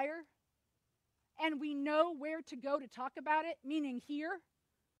on fire and we know where to go to talk about it, meaning here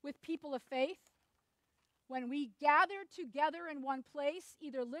with people of faith, when we gather together in one place,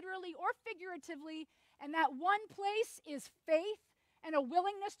 either literally or figuratively, and that one place is faith and a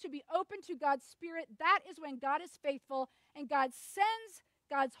willingness to be open to God's Spirit, that is when God is faithful and God sends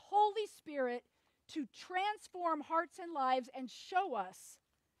God's Holy Spirit to transform hearts and lives and show us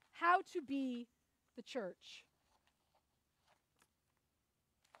how to be the church.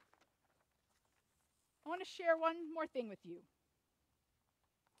 I want to share one more thing with you.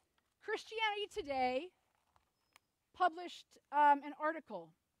 Christianity Today published an article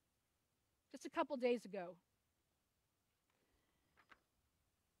just a couple days ago.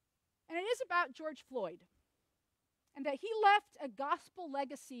 And it is about George Floyd, and that he left a gospel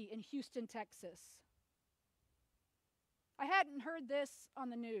legacy in Houston, Texas. I hadn't heard this on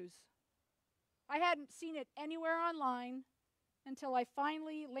the news. I hadn't seen it anywhere online until I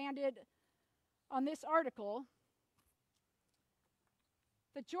finally landed on this article.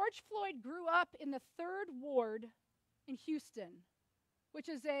 That George Floyd grew up in the 3rd Ward in Houston, which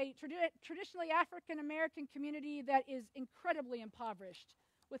is a traditionally African American community that is incredibly impoverished,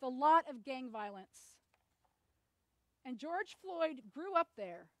 with a lot of gang violence. And George Floyd grew up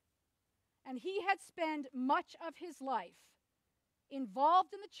there, and he had spent much of his life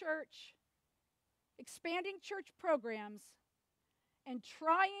involved in the church, expanding church programs, and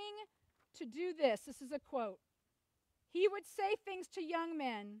trying to do this. This is a quote. He would say things to young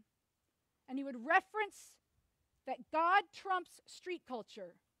men, and he would reference that God trumps street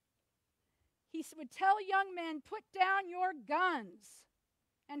culture. He would tell young men, put down your guns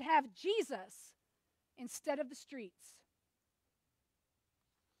and have Jesus instead of the streets.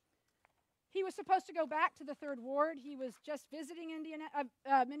 He was supposed to go back to the 3rd Ward. He was just visiting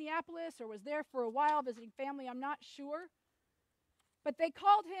Minneapolis, or was there for a while visiting family, I'm not sure. But they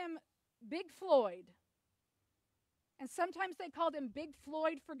called him Big Floyd. And sometimes they called him Big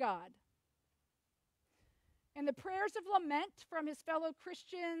Floyd for God. And the prayers of lament from his fellow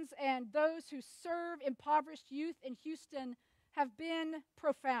Christians and those who serve impoverished youth in Houston have been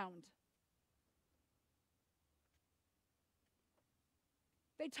profound.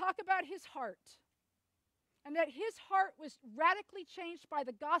 They talk about his heart, and that his heart was radically changed by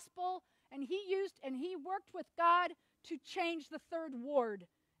the gospel, and he worked with God to change the 3rd Ward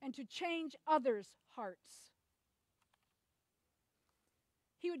and to change others' hearts.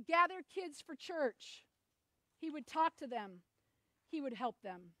 He would gather kids for church. He would talk to them. He would help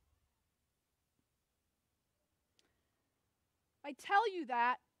them. I tell you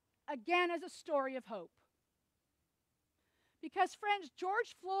that, again, as a story of hope. Because, friends,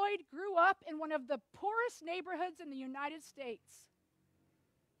 George Floyd grew up in one of the poorest neighborhoods in the United States.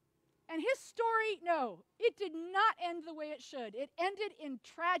 And his story, no, it did not end the way it should. It ended in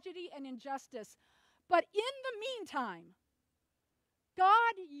tragedy and injustice. But in the meantime,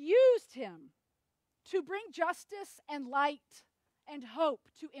 God used him to bring justice and light and hope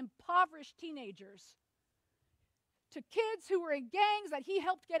to impoverished teenagers, to kids who were in gangs that he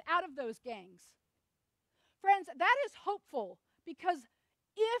helped get out of those gangs. Friends, that is hopeful, because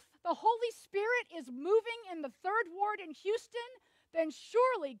if the Holy Spirit is moving in the 3rd Ward in Houston, then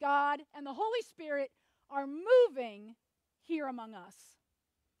surely God and the Holy Spirit are moving here among us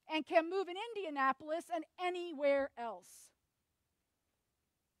and can move in Indianapolis and anywhere else.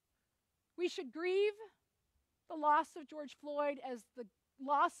 We should grieve the loss of George Floyd as the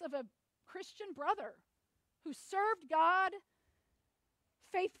loss of a Christian brother who served God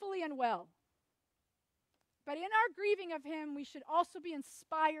faithfully and well. But in our grieving of him, we should also be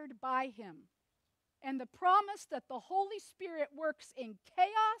inspired by him and the promise that the Holy Spirit works in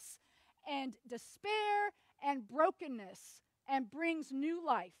chaos and despair and brokenness and brings new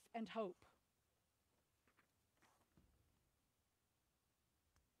life and hope.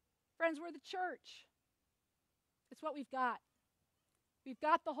 Friends, we're the church. It's what we've got. We've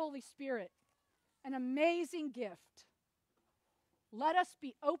got the Holy Spirit, an amazing gift. Let us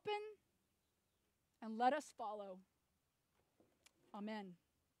be open and let us follow. Amen.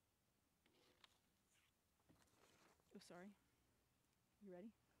 Oh, sorry. You ready?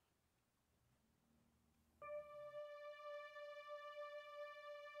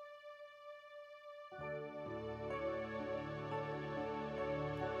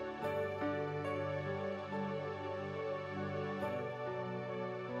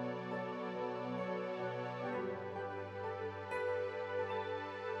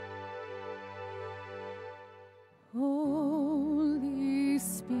 Holy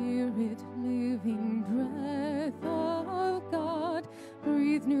Spirit, living breath of God,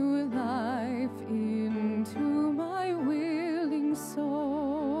 breathe new life into my willing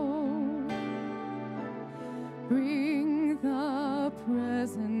soul. Bring the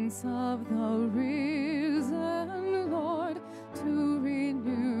presence of the risen Lord to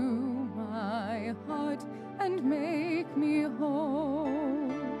renew my heart and make me whole.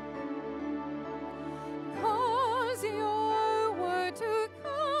 Your word to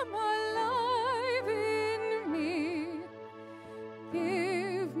come alive in me.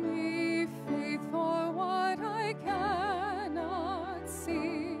 Give me faith for what I cannot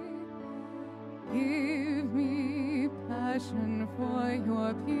see. Give me passion passion for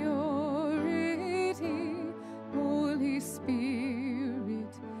your purity. Holy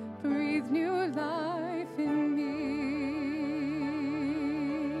Spirit, breathe new life in me.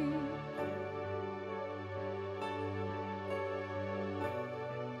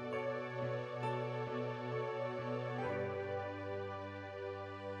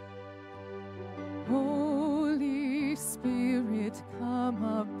 Holy Spirit, come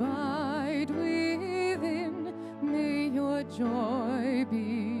abide within. May your joy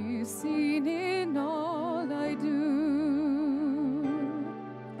be seen in all I do.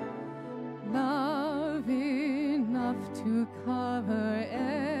 Love enough to cover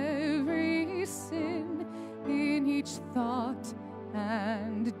every sin in each thought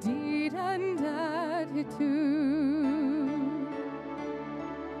and deed and attitude.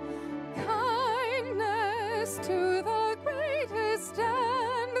 Kindness to the greatest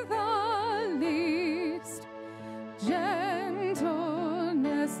and the least.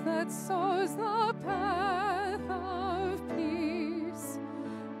 Gentleness that sows the path of peace.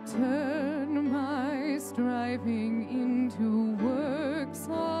 Turn my striving into works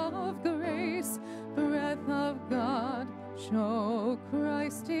of grace. Breath of God, show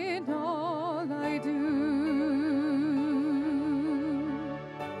Christ in all I do.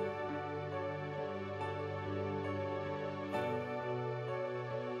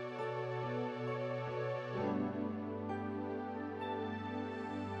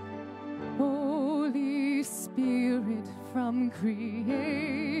 Holy Spirit, from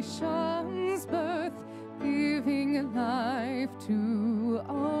creation's birth, giving life to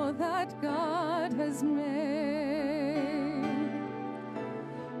all that God has made.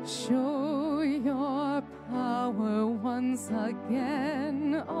 Show your power once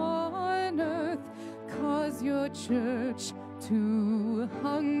again on earth. Cause your church to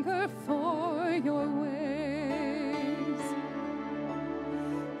hunger for your ways.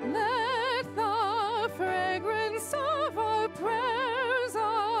 Let the fragrance of our prayers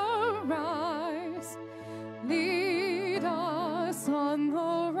arise. Lead us on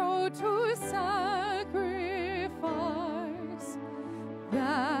the road to sacrifice,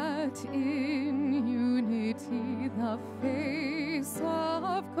 that in unity the face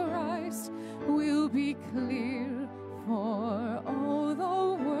of Christ will be clear for all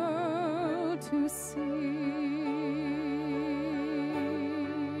the world to see.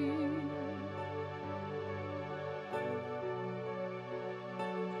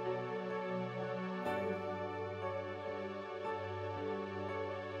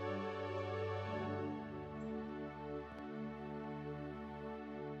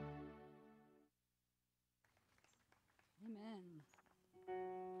 Amen.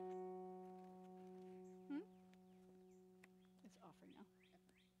 It's offering now.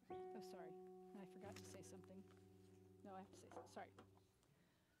 Oh, sorry. I forgot to say something. No, I have to say something. Sorry.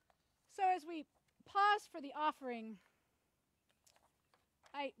 So as we pause for the offering,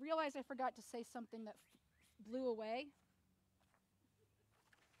 I realized I forgot to say something that blew away.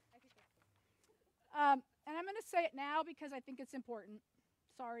 And I'm going to say it now because I think it's important.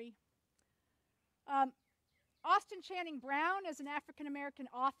 Sorry. Austin Channing Brown is an African-American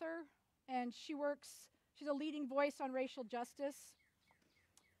author, and she's a leading voice on racial justice.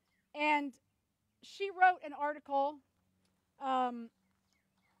 And she wrote an article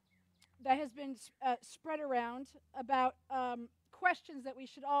that has been spread around about questions that we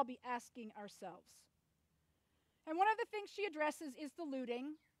should all be asking ourselves. And one of the things she addresses is the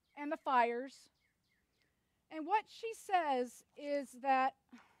looting and the fires. And what she says is that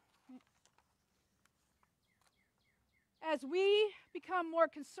as we become more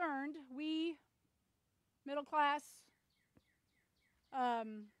concerned, we, middle class,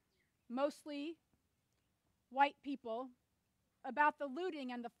 mostly white people, about the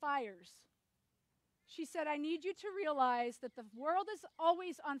looting and the fires, she said, I need you to realize that the world is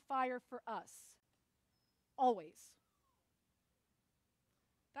always on fire for us. Always.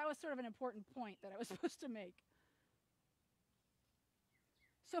 That was sort of an important point that I was supposed to make.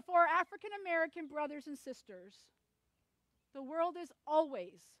 So for our African American brothers and sisters, the world is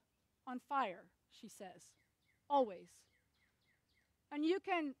always on fire, she says. Always. And you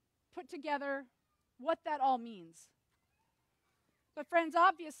can put together what that all means. But friends,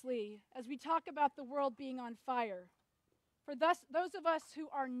 obviously, as we talk about the world being on fire, for those of us who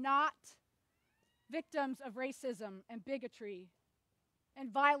are not victims of racism and bigotry and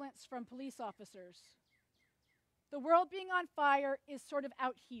violence from police officers, the world being on fire is sort of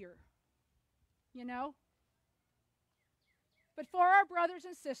out here, you know? But for our brothers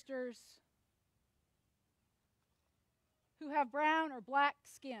and sisters who have brown or black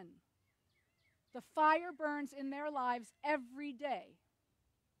skin, The fire burns in their lives every day.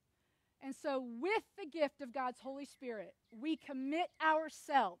 And so, with the gift of God's Holy Spirit, we commit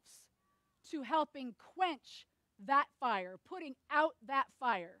ourselves to helping quench that fire, putting out that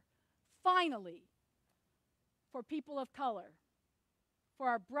fire, finally, for people of color, for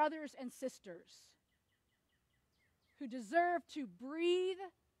our brothers and sisters who deserve to breathe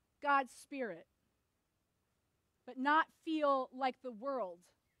God's Spirit, but not feel like the world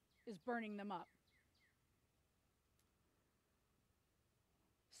is burning them up.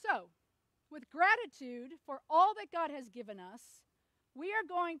 So, with gratitude for all that God has given us, we are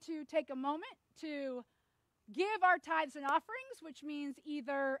going to take a moment to give our tithes and offerings, which means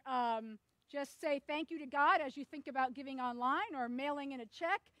either just say thank you to God as you think about giving online or mailing in a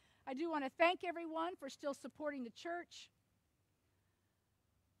check. I do want to thank everyone for still supporting the church.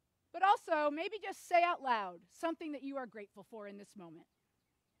 But also, maybe just say out loud something that you are grateful for in this moment.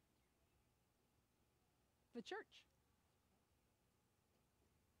 The church.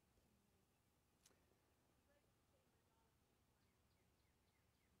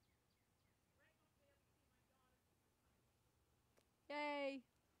 Yay.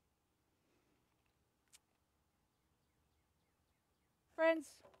 Friends,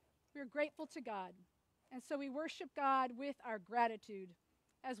 we are grateful to God, and so we worship God with our gratitude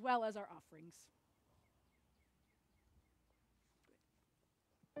as well as our offerings.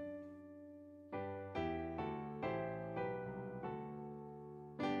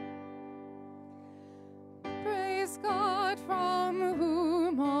 Praise God from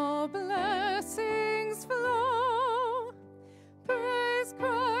whom all blessings flow. Praise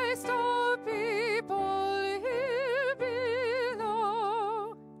Christ, all people here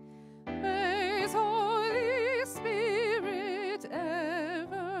below. Praise Holy Spirit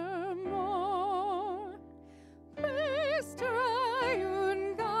evermore. Praise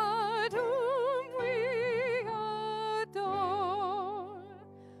Triune God whom we adore.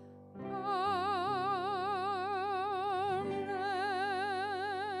 Amen.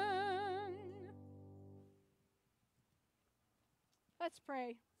 Let's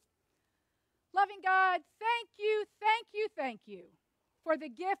pray. Loving God, thank you, thank you, thank you for the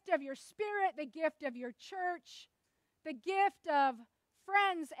gift of your Spirit, the gift of your church, the gift of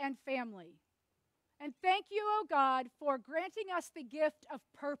friends and family. And thank you, O God, for granting us the gift of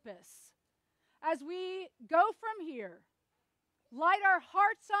purpose. As we go from here, light our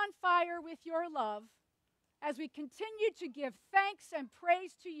hearts on fire with your love as we continue to give thanks and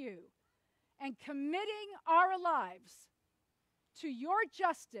praise to you and committing our lives to your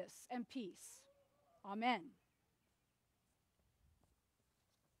justice and peace. Amen.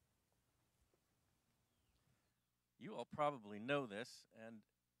 You all probably know this, and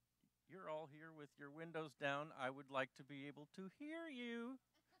you're all here with your windows down. I would like to be able to hear you.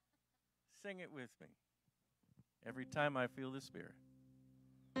 Sing it with me every time I feel the Spirit.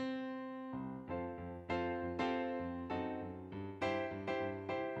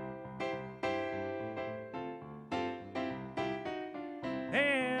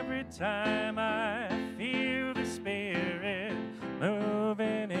 Every time I feel the Spirit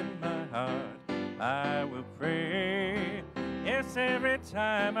moving in my heart, I will pray. Yes, every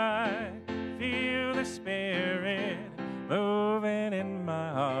time I feel the Spirit moving in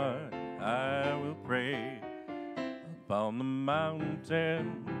my heart, I will pray. Up on the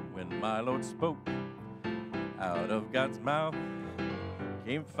mountain, when my Lord spoke, out of God's mouth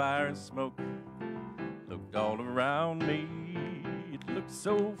came fire and smoke. Looked all around me, it looked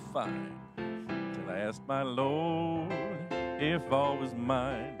so fine, till I asked my Lord if all was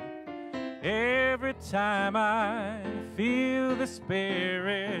mine. Every time I feel the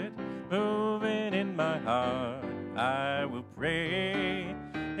Spirit moving in my heart, I will pray.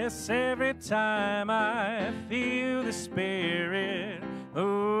 Yes, every time I feel the Spirit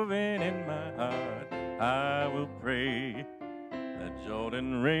moving in my heart, I will pray. The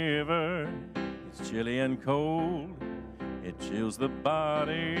Jordan River is chilly and cold. It chills the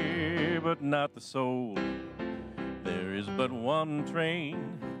body, but not the soul. There is but one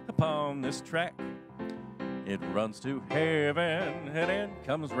train upon this track. It runs to heaven and then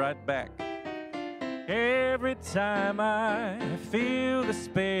comes right back. Every time I feel the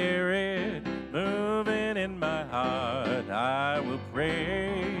Spirit moving in my heart, I will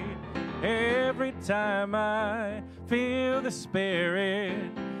pray. Every time I feel the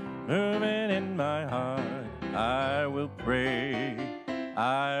Spirit moving in my heart, I will pray.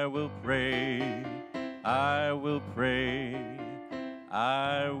 I will pray. I will pray.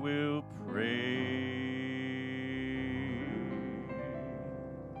 I will pray.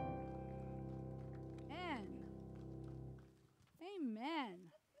 Amen.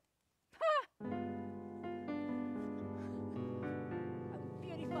 Amen. Ha!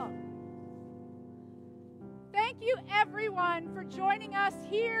 thank you, everyone, for joining us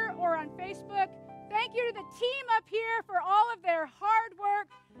here or on Facebook. Thank you to the team up here for all of their hard work,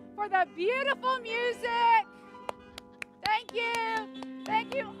 for the beautiful music. Thank you.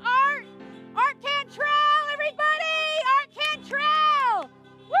 Thank you, Art. Art Cantrell, everybody. Art Cantrell.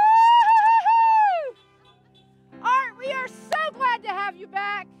 Woo! Art, we are so glad to have you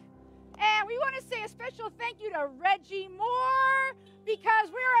back. And we want to say a special thank you to Reggie Moore because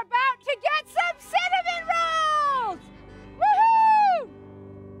we're about to get some cinnamon rolls. Woohoo!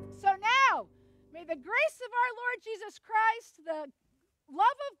 So now, may the grace of our Lord Jesus Christ, the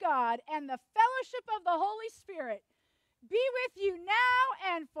love of God, and the fellowship of the Holy Spirit be with you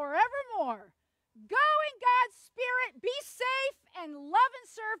now and forevermore. Go in God's Spirit, be safe, and love and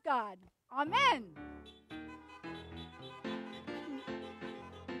serve God. Amen.